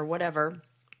dead or whatever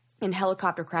in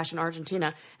helicopter crash in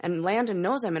Argentina. And Landon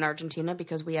knows I'm in Argentina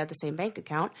because we had the same bank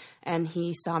account, and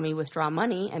he saw me withdraw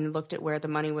money and looked at where the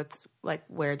money where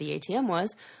the ATM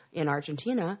was in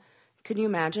Argentina. Can you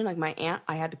imagine? Like my aunt,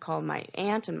 I had to call my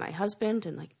aunt and my husband,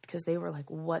 and because they were like,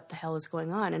 what the hell is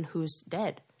going on and who's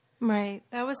dead? Right.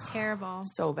 That was terrible.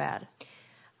 So bad.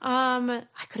 I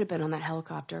could have been on that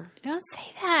helicopter. Don't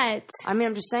say that. I mean,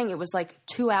 I'm just saying it was like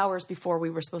 2 hours before we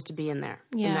were supposed to be in there,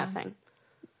 in that thing.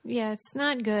 Yeah, it's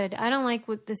not good. I don't like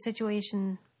the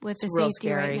situation with the real safety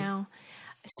scary. right now.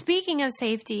 Speaking of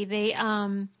safety, they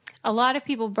a lot of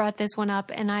people brought this one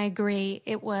up, and I agree.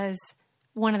 It was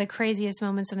one of the craziest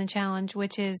moments in the challenge,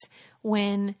 which is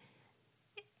when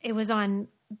it was on,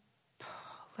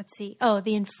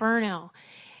 the Inferno,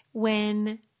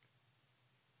 when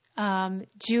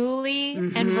Julie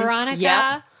and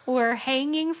Veronica were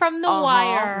hanging from the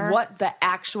wire. What the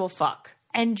actual fuck?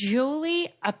 And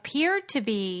Julie appeared to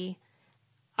be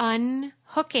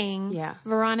unhooking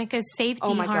Veronica's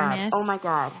safety harness. Oh my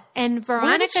God. And Where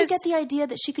did Veronica's... she get the idea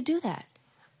that she could do that?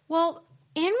 Well,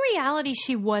 in reality,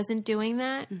 she wasn't doing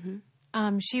that.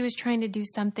 She was trying to do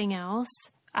something else.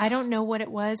 I don't know what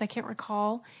it was. I can't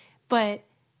recall. But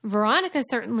Veronica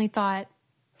certainly thought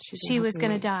she was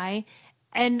going to die.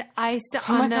 And I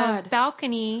on the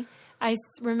balcony, I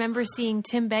remember seeing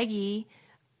Tim Beggy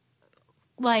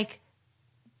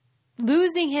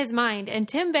losing his mind. And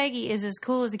Tim Beggy is as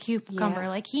cool as a cucumber.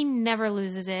 Like, he never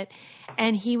loses it.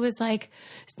 And he was like,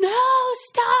 no,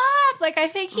 stop. Like, I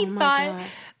think he thought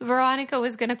Veronica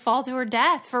was going to fall to her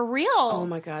death for real. Oh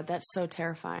my God, that's so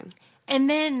terrifying. And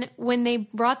then when they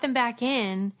brought them back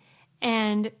in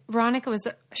and Veronica was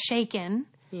shaken.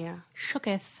 Yeah.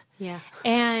 Shooketh. Yeah.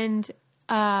 And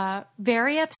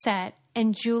very upset.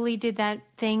 And Julie did that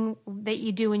thing that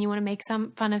you do when you want to make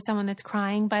fun of someone that's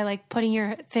crying by putting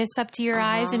your fists up to your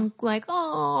eyes and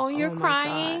oh, you're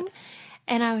crying. God.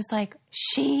 And I was like,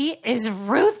 she is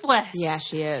ruthless. Yeah,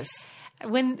 she is.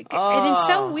 And it's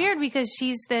so weird because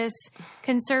she's this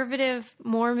conservative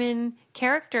Mormon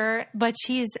character, but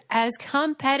she's as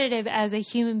competitive as a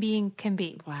human being can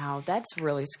be. Wow, that's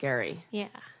really scary. Yeah.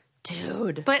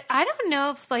 Dude. But I don't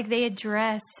know if they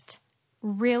addressed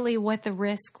really what the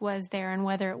risk was there and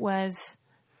whether it was...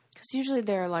 Because usually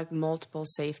there are multiple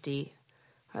safety...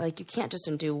 you can't just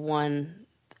do one...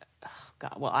 Oh,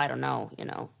 God, well, I don't know,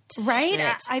 Right?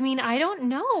 Shit. I mean, I don't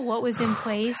know what was in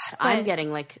place. But, I'm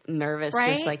getting nervous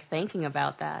just thinking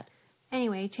about that.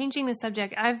 Anyway, changing the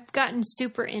subject, I've gotten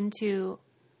super into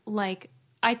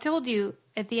I told you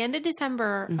at the end of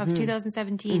December of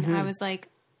 2017, I was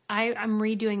I'm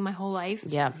redoing my whole life.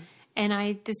 Yeah. And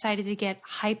I decided to get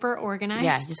hyper organized.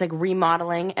 Yeah, just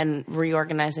remodeling and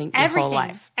reorganizing your whole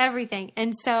life. Everything.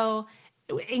 And so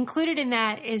included in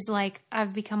that is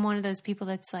I've become one of those people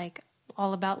that's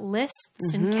all about lists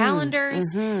and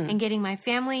calendars and getting my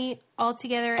family all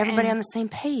together. Everybody on the same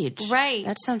page. Right.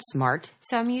 That sounds smart.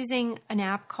 So I'm using an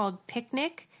app called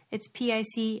Picnic. It's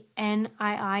PICNIIC.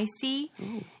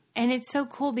 And it's so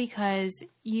cool because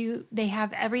they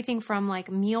have everything from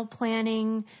meal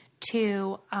planning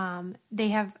to they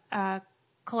have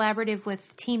collaborative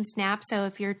with Team Snap. So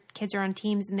if your kids are on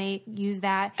teams and they use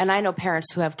that. And I know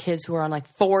parents who have kids who are on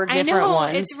 4 different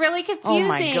ones. It's really confusing. Oh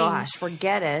my gosh,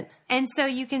 forget it. And so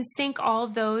you can sync all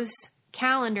of those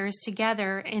calendars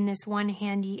together in this one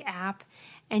handy app.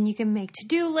 And you can make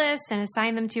to-do lists and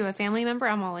assign them to a family member.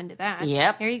 I'm all into that.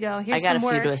 Yep. Here you go. Here's I got some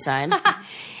a few work. to assign.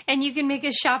 And you can make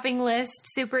a shopping list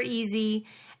super easy.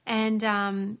 And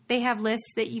they have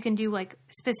lists that you can do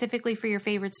specifically for your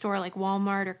favorite store, like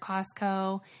Walmart or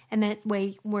Costco. And that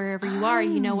way, wherever you are,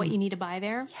 you know what you need to buy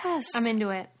there. Yes. I'm into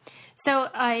it. So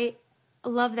I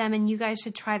love them, and you guys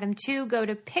should try them too. Go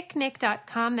to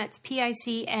picnic.com. That's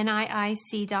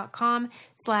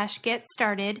PICNIIC.com/get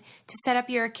started to set up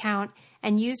your account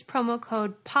and use promo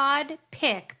code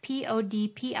PODPIC,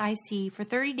 PODPIC, for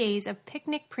 30 days of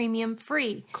Picnic Premium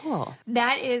free. Cool.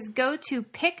 That is, go to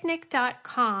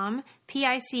picnic.com,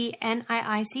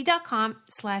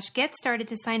 PICNIIC.com/get started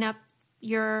to set up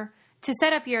your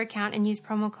account and use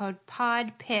promo code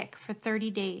PODPIC for 30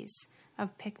 days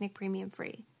of Picnic Premium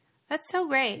free. That's so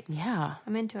great. Yeah.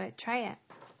 I'm into it. Try it.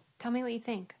 Tell me what you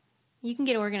think. You can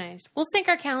get organized. We'll sync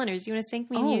our calendars. You want to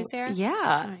sync me and you, Sarah? Yeah.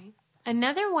 All right.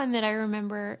 Another one that I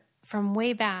remember from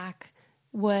way back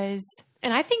was,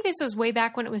 and I think this was way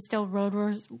back when it was still Road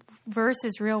Wars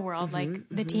versus Real World, like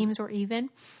the teams were even.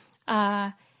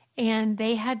 And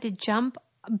they had to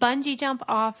bungee jump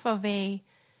off of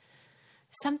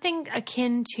something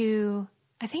akin to,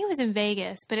 I think it was in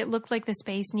Vegas, but it looked like the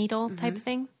Space Needle type of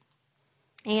thing.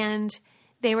 And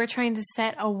they were trying to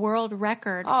set a world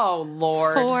record. Oh,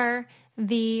 Lord. For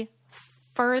the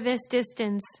furthest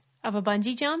distance of a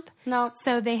bungee jump. No.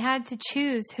 So they had to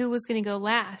choose who was going to go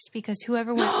last, because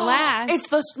whoever went last. It's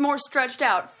the more stretched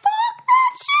out. Fuck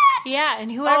that shit. Yeah,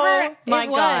 and whoever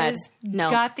God.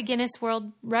 got the Guinness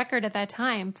World Record at that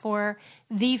time for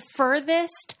the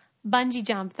furthest bungee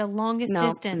jump, the longest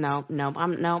distance. Off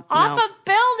a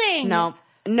building.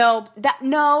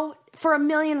 No. For a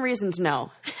million reasons,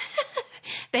 no.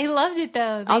 They loved it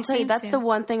though. I'll tell you, that's the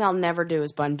one thing I'll never do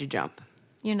is bungee jump.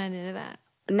 You're not into that.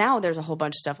 Now there's a whole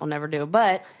bunch of stuff I'll never do.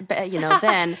 But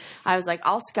then I was like,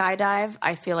 I'll skydive.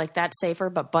 I feel like that's safer.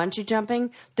 But bungee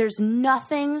jumping, there's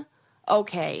nothing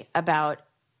okay about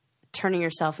turning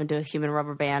yourself into a human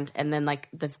rubber band and then like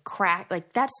the crack.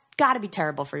 Like that's got to be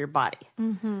terrible for your body.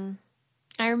 Mm-hmm.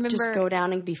 I remember just go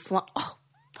down and be flung. Oh,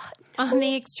 on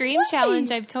the Extreme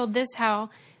Challenge, I've told this how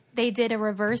they did a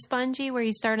reverse bungee where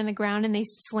you start on the ground and they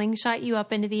slingshot you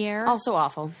up into the air. Also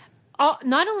awful.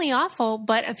 Not only awful,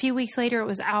 but a few weeks later it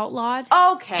was outlawed.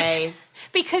 Okay.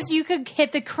 Because you could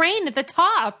hit the crane at the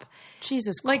top.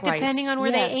 Jesus Christ. Like, depending on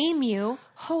where they aim you.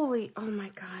 Holy, oh my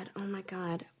God. Oh and my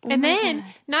then, God.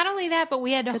 not only that, but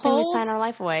we had to Good thing we sign our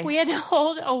life away. We had to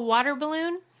hold a water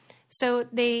balloon. So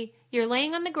you're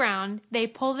laying on the ground, they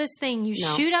pull this thing, you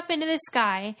shoot up into the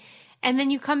sky, and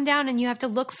then you come down and you have to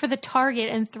look for the target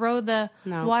and throw the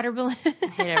water balloon. I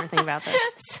hate everything about this.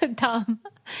 So dumb.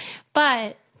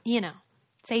 But,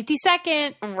 safety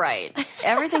second. Right.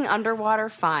 Everything underwater,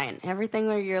 fine. Everything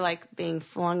where you're like being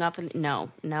flung up and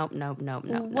no.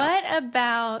 What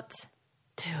about...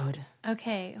 Dude.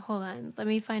 Okay, hold on. Let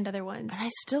me find other ones. But I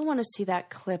still want to see that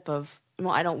clip of...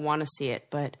 Well, I don't want to see it,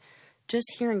 but just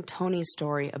hearing Tony's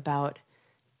story about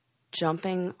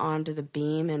jumping onto the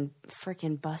beam and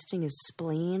freaking busting his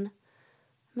spleen.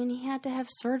 I mean, he had to have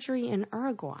surgery in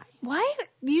Uruguay. Why?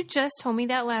 You just told me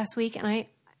that last week, and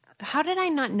how did I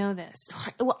not know this?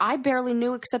 Well, I barely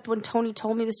knew except when Tony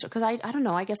told me this, because I don't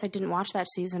know, I guess I didn't watch that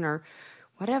season or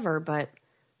whatever, but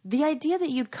the idea that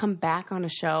you'd come back on a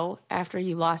show after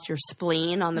you lost your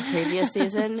spleen on the previous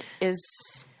season is...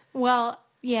 Well,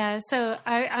 yeah, so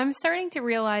I'm starting to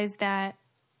realize that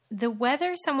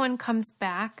whether someone comes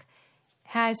back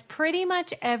has pretty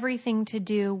much everything to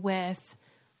do with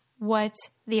what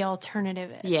the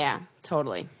alternative is. Yeah,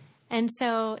 totally. And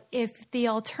so if the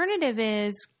alternative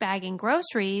is bagging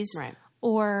groceries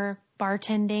or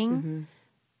bartending,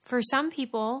 for some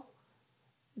people,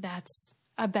 that's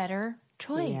a better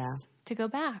choice to go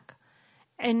back.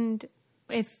 And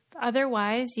if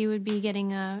otherwise, you would be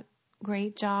getting a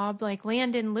great job like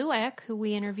Landon Lueck, who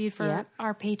we interviewed for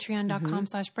our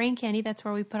patreon.com/braincandy. That's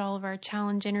where we put all of our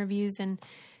challenge interviews and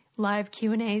live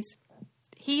Q&As.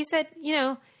 He said,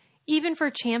 even for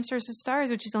Champs vs.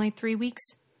 Stars, which is only 3 weeks,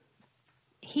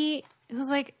 he was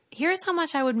like, here's how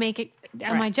much I would make it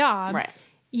at my job. Right.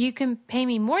 You can pay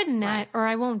me more than that or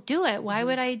I won't do it. Why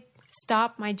would I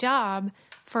stop my job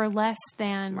for less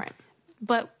than,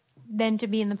 but then to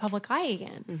be in the public eye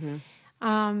again?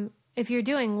 If you're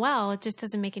doing well, it just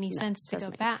doesn't make any sense to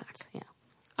go back.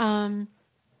 A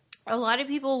lot of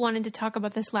people wanted to talk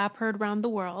about this lap heard around the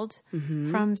world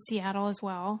from Seattle as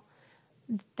well.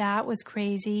 That was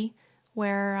crazy,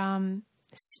 where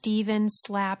Steven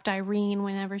slapped Irene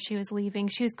whenever she was leaving.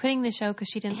 She was quitting the show because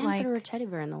she didn't like... threw her teddy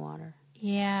bear in the water.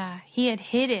 Yeah, he had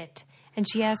hid it, and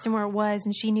she asked him where it was,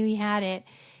 and she knew he had it,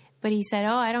 but he said,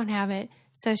 I don't have it.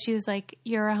 So she was like,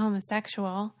 you're a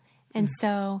homosexual. And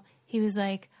so he was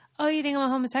like, oh, you think I'm a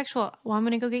homosexual? Well, I'm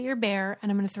going to go get your bear,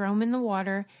 and I'm going to throw him in the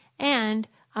water, and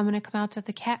I'm going to come out to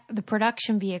the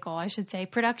production vehicle, I should say,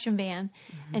 production van,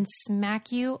 and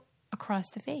smack you across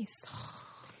the face.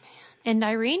 Oh, man. And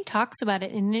Irene talks about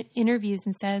it in interviews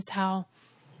and says how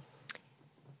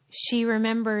she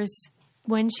remembers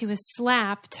when she was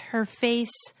slapped, her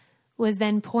face was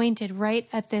then pointed right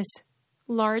at this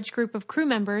large group of crew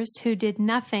members who did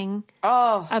nothing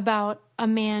about a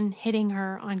man hitting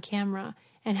her on camera,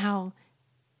 and how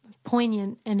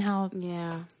poignant and how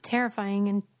terrifying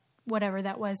and whatever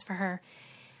that was for her.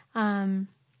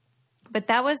 But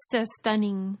that was a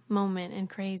stunning moment and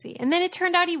crazy. And then it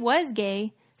turned out he was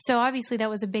gay. So obviously that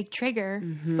was a big trigger,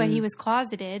 but he was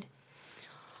closeted.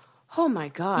 Oh my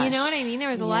gosh. You know what I mean? There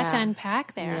was a lot to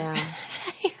unpack there. Yeah.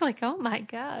 You're like, oh my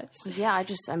gosh. Yeah, I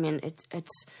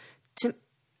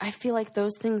feel like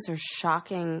those things are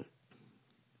shocking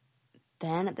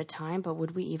then at the time, but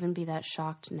would we even be that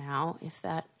shocked now if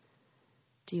that,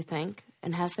 do you think?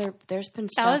 And there's been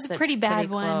stuff that was a that's pretty bad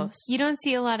one. close. You don't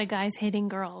see a lot of guys hitting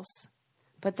girls.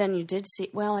 But then you did see,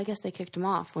 well, I guess they kicked him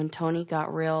off when Tony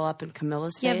got real up in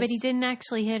Camilla's face. Yeah, but he didn't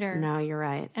actually hit her. No, you're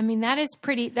right. I mean,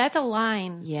 that's a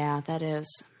line. Yeah, that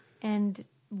is. And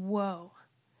whoa.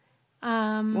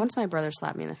 Once my brother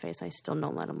slapped me in the face, I still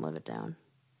don't let him live it down.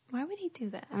 Why would he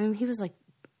do that? I mean, he was like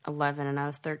 11 and I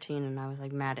was 13 and I was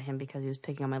like mad at him because he was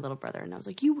picking on my little brother. And I was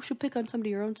like, you should pick on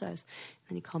somebody your own size. And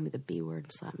then he called me the B word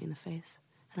and slapped me in the face.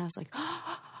 And I was like,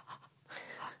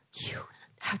 you,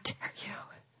 how dare you?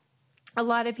 A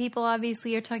lot of people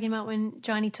obviously are talking about when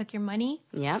Johnny took your money.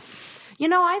 Yep. You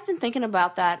know, I've been thinking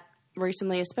about that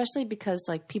recently, especially because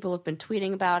like people have been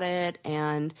tweeting about it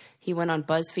and he went on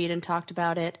BuzzFeed and talked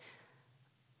about it.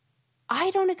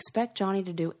 I don't expect Johnny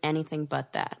to do anything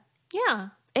but that. Yeah.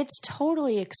 It's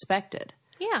totally expected.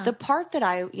 Yeah. The part that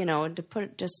I, to put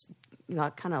it just,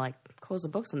 kind of like close the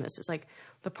books on this, it's like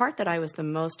the part that I was the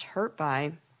most hurt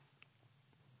by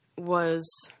was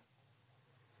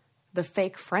the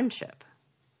fake friendship,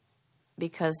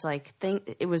 because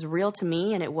it was real to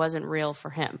me and it wasn't real for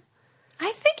him.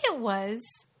 I think it was.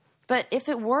 But if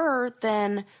it were,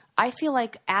 then I feel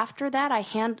like after that I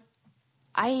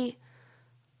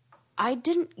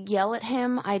didn't yell at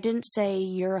him. I didn't say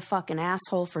you're a fucking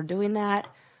asshole for doing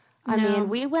that. I mean,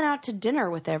 we went out to dinner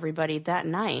with everybody that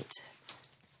night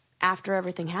after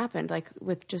everything happened, like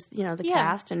with just, the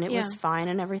cast, and it was fine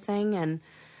and everything.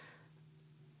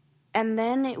 And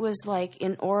then it was like,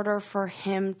 in order for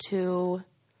him to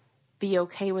be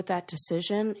okay with that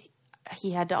decision,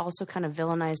 he had to also kind of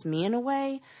villainize me in a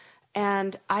way.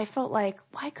 And I felt like,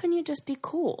 why couldn't you just be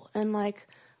cool? And like,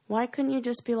 why couldn't you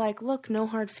just be like, look, no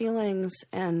hard feelings?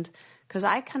 And because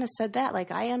I kind of said that, like,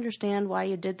 I understand why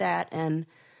you did that. And,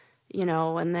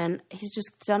 and then he's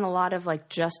just done a lot of like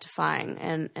justifying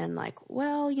and like,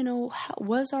 well,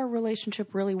 was our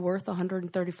relationship really worth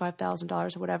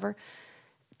 $135,000 or whatever?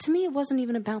 To me, it wasn't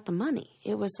even about the money.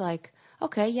 It was like,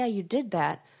 okay, yeah, you did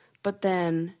that, but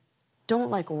then don't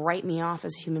like write me off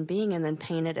as a human being and then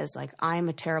paint it as like I'm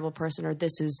a terrible person or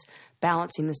this is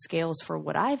balancing the scales for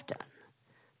what I've done.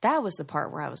 That was the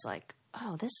part where I was like,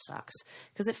 oh, this sucks.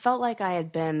 Because it felt like I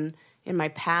had been, in my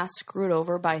past, screwed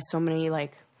over by so many,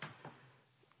 like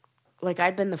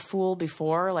I'd been the fool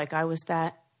before. Like, I was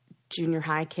that junior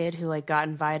high kid who, like, got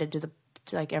invited to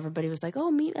like, everybody was like,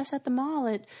 oh, meet us at the mall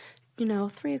at,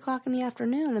 3:00 in the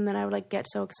afternoon. And then I would, like, get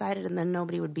so excited and then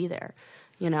nobody would be there,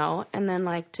 And then,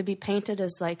 like, to be painted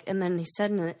as, like, and then he said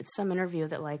in some interview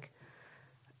that, like,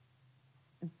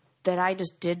 that I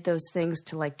just did those things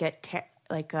to, like, get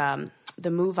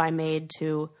the move I made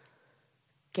to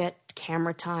get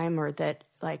camera time, or that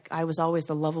like I was always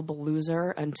the lovable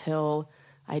loser until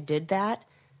I did that.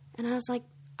 And I was like,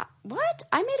 what?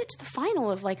 I made it to the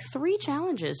final of like 3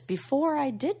 challenges before I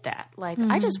did that. Like,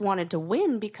 I just wanted to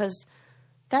win because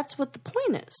that's what the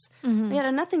point is. It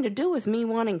had nothing to do with me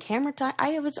wanting camera time.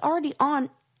 I was already on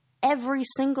every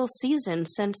single season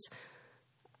since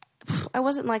I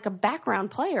wasn't like a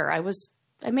background player. I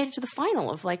made it to the final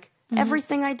of like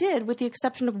everything I did, with the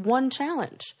exception of one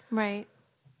challenge. Right.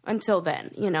 Until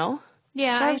then,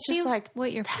 Yeah, so I was see just like,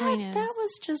 what your point is. That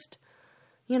was just,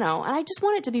 and I just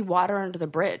want it to be water under the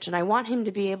bridge. And I want him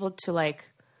to be able to,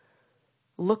 like,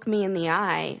 look me in the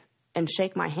eye and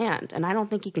shake my hand. And I don't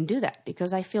think he can do that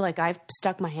because I feel like I've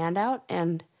stuck my hand out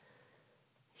and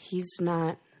he's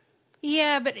not.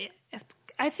 Yeah, but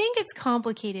I think it's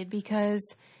complicated because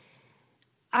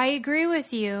I agree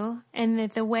with you, and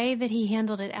that the way that he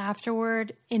handled it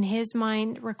afterward, in his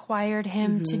mind, required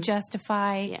him to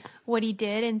justify what he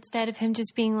did, instead of him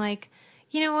just being like,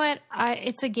 you know what,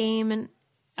 it's a game, and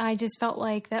I just felt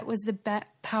like that was the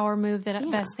power move,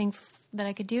 best thing that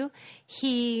I could do.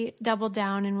 He doubled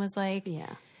down and was like,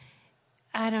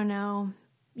 I don't know,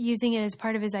 using it as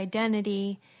part of his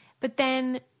identity. But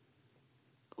then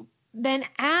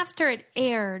after it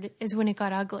aired is when it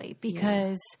got ugly,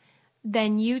 because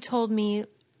then you told me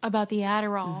about the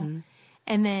Adderall,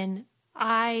 And then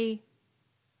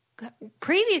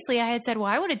previously I had said, well,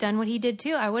 I would have done what he did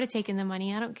too. I would have taken the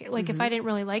money. I don't care. Like if I didn't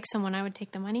really like someone, I would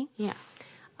take the money. Yeah.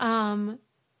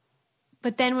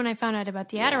 But then when I found out about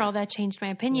the Adderall, that changed my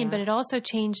opinion, but it also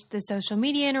changed the social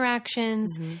media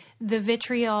interactions, the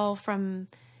vitriol from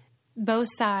both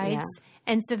sides. Yeah.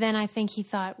 And so then I think he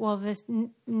thought, well, this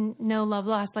no love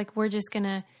lost. Like we're just going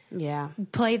to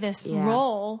play this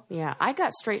role. Yeah. I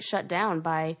got straight shut down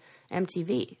by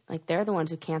MTV. Like they're the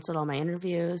ones who canceled all my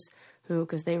interviews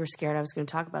because they were scared I was going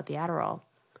to talk about the Adderall.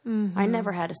 I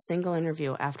never had a single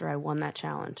interview after I won that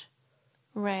challenge.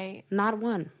 Right. Not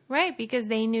one. Right, because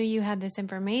they knew you had this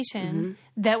information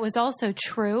that was also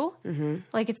true.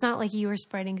 Like, it's not like you were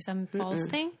spreading some false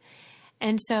thing.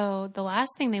 And so the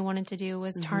last thing they wanted to do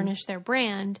was tarnish their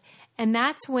brand. And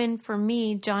that's when, for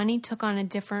me, Johnny took on a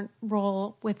different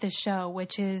role with the show,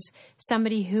 which is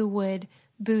somebody who would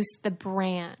boost the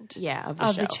brand of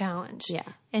the challenge. Yeah.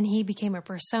 And he became a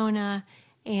persona,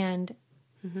 and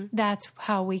that's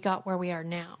how we got where we are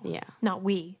now. Yeah. Not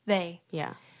we, they.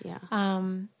 Yeah. Yeah.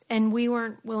 And we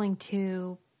weren't willing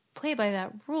to play by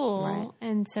that rule. Right.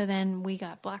 And so then we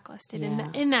got blacklisted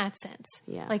in that sense.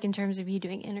 Yeah. Like in terms of you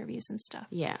doing interviews and stuff.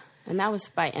 Yeah. And that was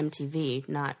by MTV,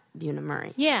 not Buena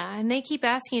Murray. Yeah. And they keep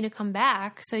asking you to come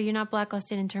back. So you're not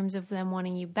blacklisted in terms of them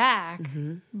wanting you back.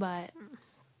 But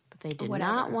they did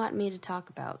not want me to talk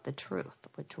about the truth,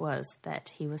 which was that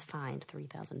he was fined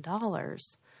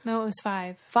 $3,000. No, it was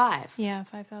 $5,000. $5,000. Yeah,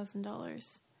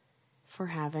 $5,000. For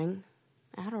having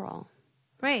Adderall.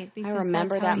 Right. Because I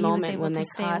remember that moment when they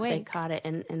caught it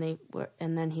and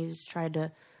then he tried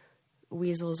to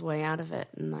weasel his way out of it.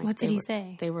 And like, what did he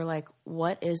say? They were like,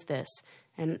 "What is this?"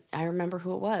 And I remember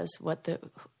who it was,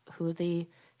 who the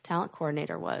talent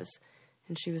coordinator was.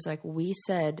 And she was like, "We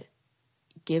said,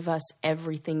 give us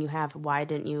everything you have. Why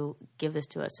didn't you give this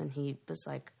to us?" And he was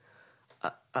like,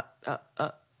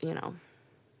 you know.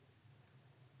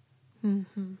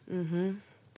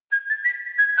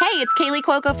 Hey, it's Kaylee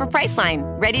Cuoco for Priceline.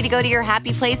 Ready to go to your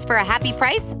happy place for a happy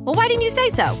price? Well, why didn't you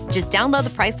say so? Just download the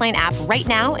Priceline app right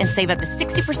now and save up to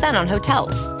 60% on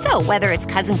hotels. So whether it's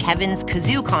Cousin Kevin's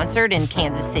Kazoo Concert in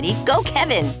Kansas City, go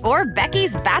Kevin, or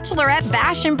Becky's Bachelorette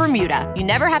Bash in Bermuda, you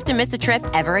never have to miss a trip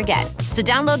ever again. So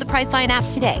download the Priceline app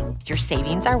today. Your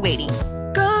savings are waiting.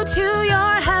 Go to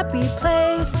your happy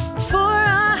place for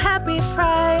a happy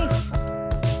price.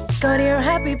 Go to your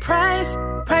happy price,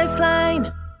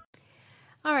 Priceline.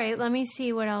 All right, let me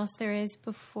see what else there is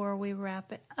before we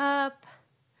wrap it up.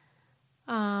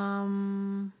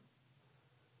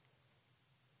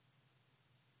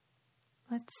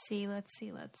 Let's see.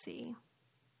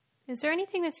 Is there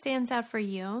anything that stands out for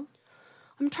you?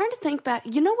 I'm trying to think back.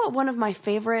 You know what? One of my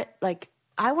favorite,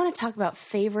 I want to talk about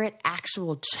favorite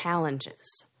actual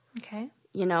challenges. Okay.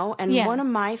 You know, and one of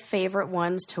my favorite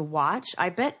ones to watch, I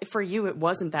bet for you it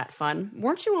wasn't that fun.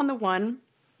 Weren't you on the one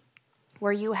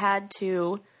where you had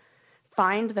to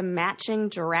find the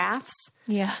matching giraffes?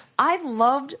 Yeah. I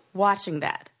loved watching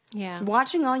that. Yeah.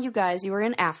 Watching all you guys, you were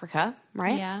in Africa,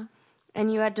 right? Yeah.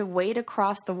 And you had to wade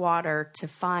across the water to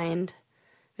find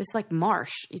this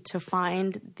marsh, to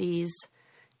find these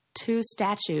two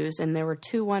statues, and there were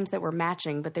two ones that were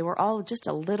matching, but they were all just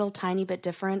a little tiny bit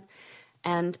different.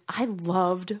 And I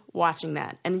loved watching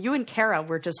that. And you and Kara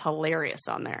were just hilarious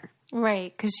on there.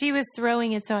 Right, because she was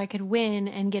throwing it so I could win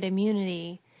and get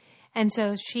immunity. And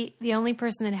so the only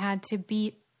person that had to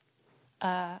beat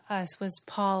us was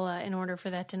Paula in order for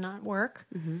that to not work.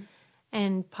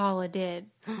 And Paula did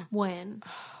win.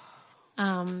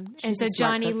 And so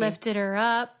Johnny lifted her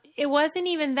up. It wasn't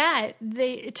even that.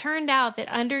 It turned out that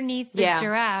underneath the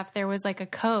giraffe, there was a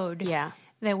code. Yeah.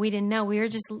 That we didn't know. We were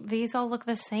just, these all look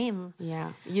the same.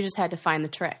 Yeah. You just had to find the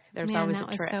trick. There's always a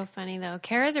trick. That was so funny, though.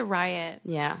 Kara's a riot.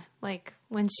 Yeah.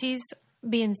 When she's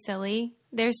being silly,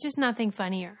 there's just nothing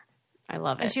funnier. I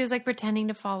love it. And she was, pretending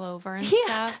to fall over and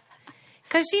stuff.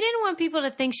 Because she didn't want people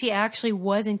to think she actually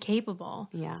wasn't capable.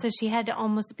 Yeah. So she had to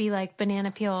almost be,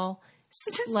 banana peel,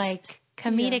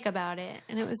 comedic about it.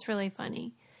 And it was really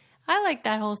funny. I liked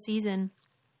that whole season.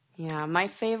 Yeah. My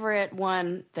favorite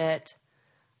one that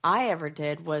I ever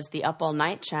did was the Up All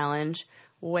Night Challenge,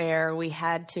 where we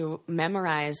had to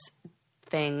memorize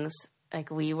things.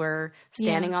 We were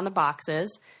standing on the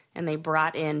boxes, and they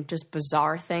brought in just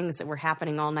bizarre things that were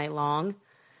happening all night long.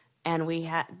 And we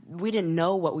didn't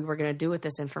know what we were going to do with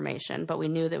this information, but we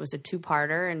knew that it was a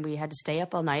 2-parter, and we had to stay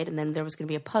up all night, and then there was going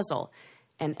to be a puzzle.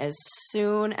 And as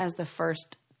soon as the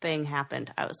first thing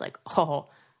happened, I was like, oh,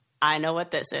 I know what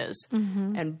this is.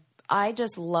 And I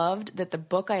just loved that the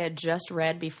book I had just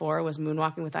read before was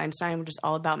Moonwalking with Einstein, which is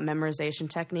all about memorization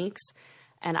techniques.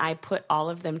 And I put all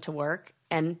of them to work.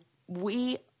 And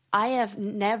I have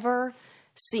never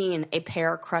seen a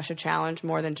pair crush a challenge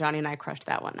more than Johnny and I crushed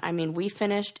that one. I mean, we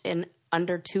finished in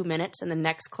under 2 minutes, and the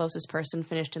next closest person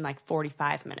finished in like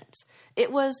 45 minutes. It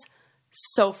was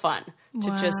so fun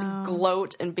to just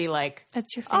gloat and be like,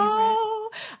 that's your favorite.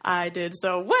 Oh, I did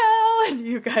so well, and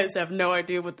you guys have no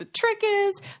idea what the trick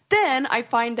is. Then I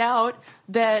find out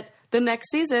that the next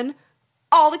season,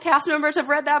 all the cast members have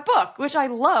read that book, which I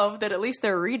love that at least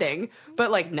they're reading.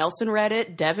 But like Nelson read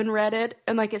it, Devin read it,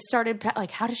 and like it started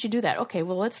like, how does she do that? Okay,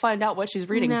 well, let's find out what she's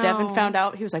reading. No. Devin found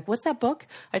out. He was like, what's that book?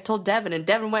 I told Devin, and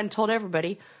Devin went and told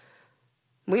everybody.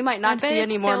 We might not see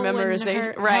any more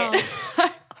memorization. Right.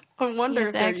 I wonder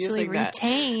if they're using that.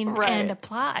 Retain and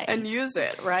apply. And use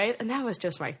it, right? And that was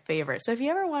just my favorite. So if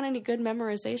you ever want any good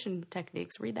memorization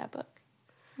techniques, read that book.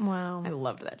 Wow. I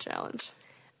loved that challenge.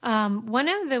 One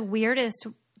of the weirdest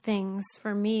things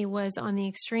for me was on the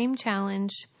Extreme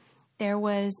Challenge, there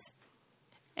was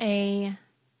a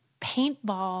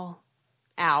paintball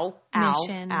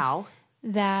mission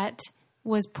that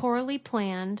was poorly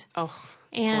planned. Oh,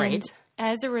 and great.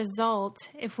 As a result,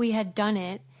 if we had done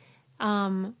it,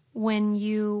 when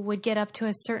you would get up to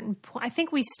a certain point, I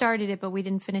think we started it, but we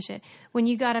didn't finish it. When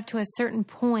you got up to a certain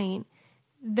point,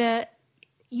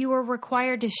 you were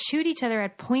required to shoot each other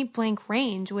at point blank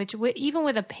range, which even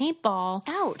with a paintball,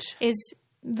 is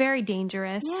very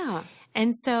dangerous. Yeah.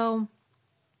 And so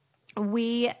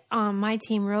we, my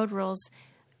team, Road Rules,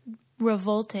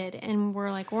 revolted and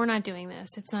were like, we're not doing this.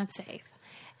 It's not safe.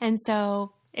 And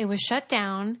so it was shut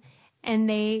down, and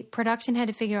production had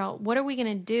to figure out, what are we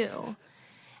going to do?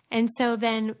 And so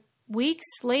then weeks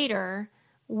later,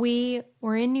 we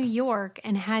were in New York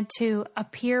and had to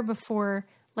appear before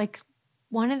like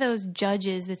one of those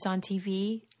judges that's on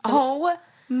TV. Oh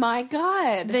my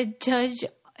God. The judge,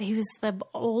 he was the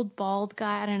old bald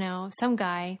guy. I don't know, some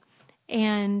guy.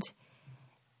 And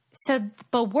so,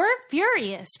 but we're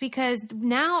furious because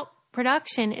now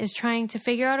production is trying to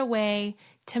figure out a way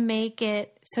to make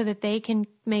it so that they can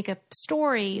make a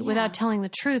story without telling the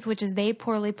truth, which is they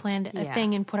poorly planned a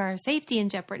thing and put our safety in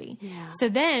jeopardy. Yeah. So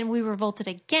then we revolted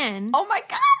again. Oh my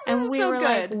God. And we were good.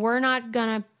 like, we're not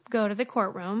going to go to the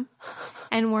courtroom,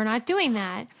 and we're not doing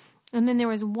that. And then there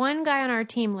was one guy on our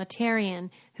team,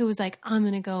 Latarian, who was like, I'm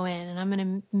going to go in and I'm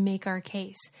going to make our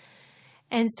case.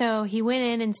 And so he went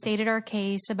in and stated our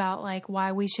case about like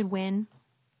why we should win.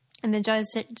 And the judge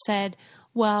said,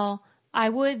 well, I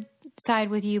would side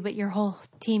with you, but your whole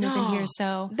team isn't here,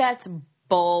 so... That's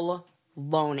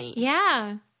bull-loney.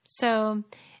 Yeah. So,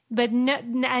 but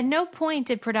at no point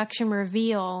did production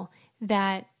reveal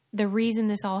that the reason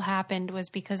this all happened was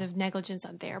because of negligence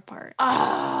on their part.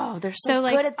 Oh, they're so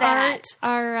good at that.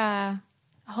 Our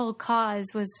whole cause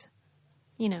was,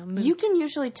 moot. You can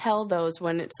usually tell those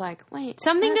when it's like, wait.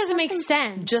 Something doesn't make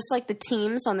sense. Just like the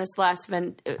teams on this last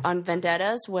on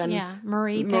Vendettas when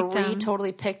Marie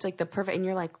totally picked like the perfect, and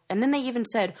you're like, and then they even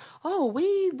said, oh,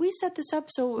 we set this up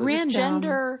so it was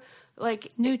gender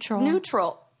like neutral.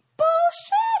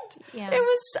 Bullshit. Yeah.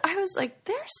 I was like,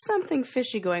 there's something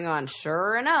fishy going on.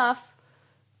 Sure enough.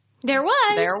 There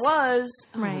was.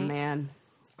 Right. Oh man.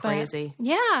 Crazy. But,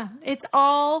 yeah, it's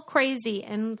all crazy.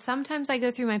 And sometimes I go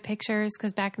through my pictures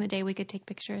because back in the day we could take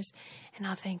pictures, and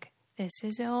I'll think, this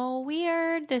is all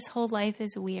weird. This whole life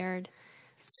is weird.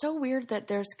 It's so weird that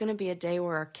there's going to be a day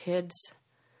where our kids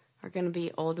are going to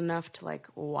be old enough to like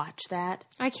watch that.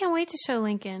 I can't wait to show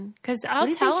Lincoln because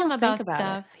I'll tell him about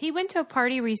stuff. He went to a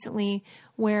party recently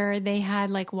where they had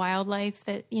like wildlife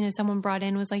that, someone brought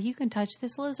in, was like, you can touch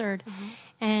this lizard. Mm-hmm.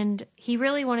 And he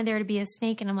really wanted there to be a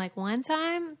snake. And I'm like, one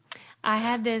time I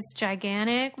had this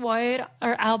gigantic white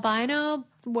or albino,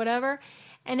 whatever.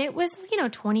 And it was,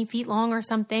 20 feet long or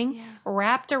something,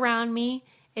 wrapped around me.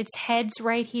 Its head's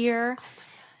right here.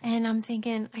 And I'm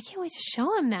thinking, I can't wait to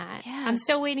show him that. Yes. I'm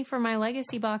still waiting for my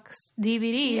Legacy Box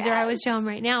DVDs, or I would show him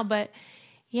right now. But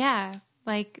yeah,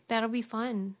 like that'll be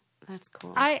fun. That's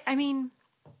cool. I mean,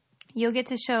 you'll get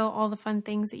to show all the fun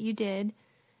things that you did.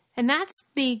 And that's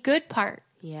the good part.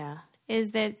 Yeah.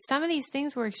 Is that some of these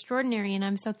things were extraordinary, and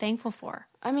I'm so thankful for.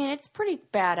 I mean, it's pretty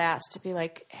badass to be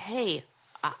like, hey,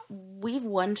 we've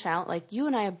won challenge. Like, you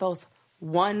and I have both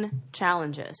won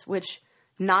challenges, which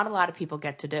not a lot of people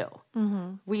get to do.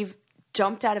 Mm-hmm. We've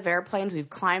jumped out of airplanes. We've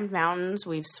climbed mountains.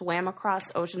 We've swam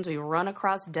across oceans. We've run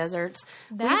across deserts.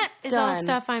 That is all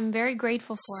stuff I'm very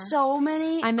grateful for. So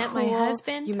many. I met my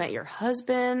husband. You met your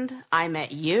husband. I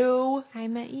met you. I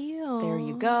met you. There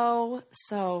you go.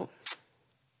 So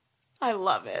I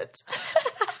love it.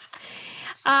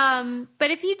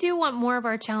 But if you do want more of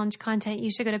our challenge content,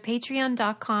 you should go to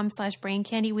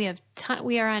patreon.com/braincandy.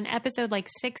 We are on episode like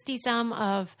 60 some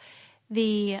of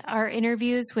our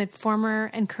interviews with former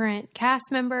and current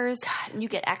cast members. God, and you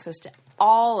get access to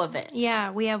all of it.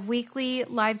 Yeah, we have weekly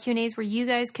live Q&As where you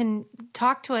guys can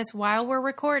talk to us while we're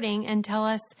recording and tell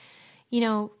us,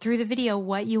 through the video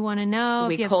what you want to know.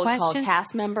 We if you have cold questions. call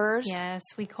cast members. Yes,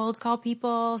 we cold call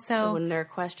people. So when there are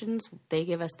questions, they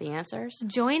give us the answers.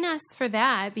 Join us for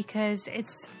that because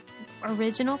it's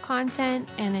original content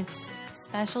and it's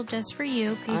special just for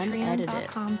you.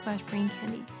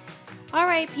 Patreon.com/braincandy. All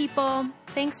right, people.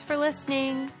 Thanks for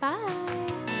listening. Bye.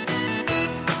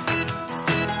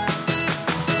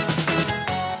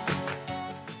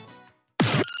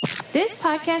 This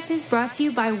podcast is brought to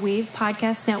you by Wave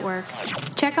Podcast Network.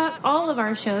 Check out all of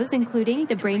our shows, including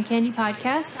the Brain Candy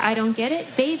Podcast, I Don't Get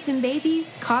It, Babes and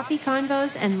Babies, Coffee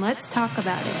Convos, and Let's Talk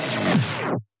About It.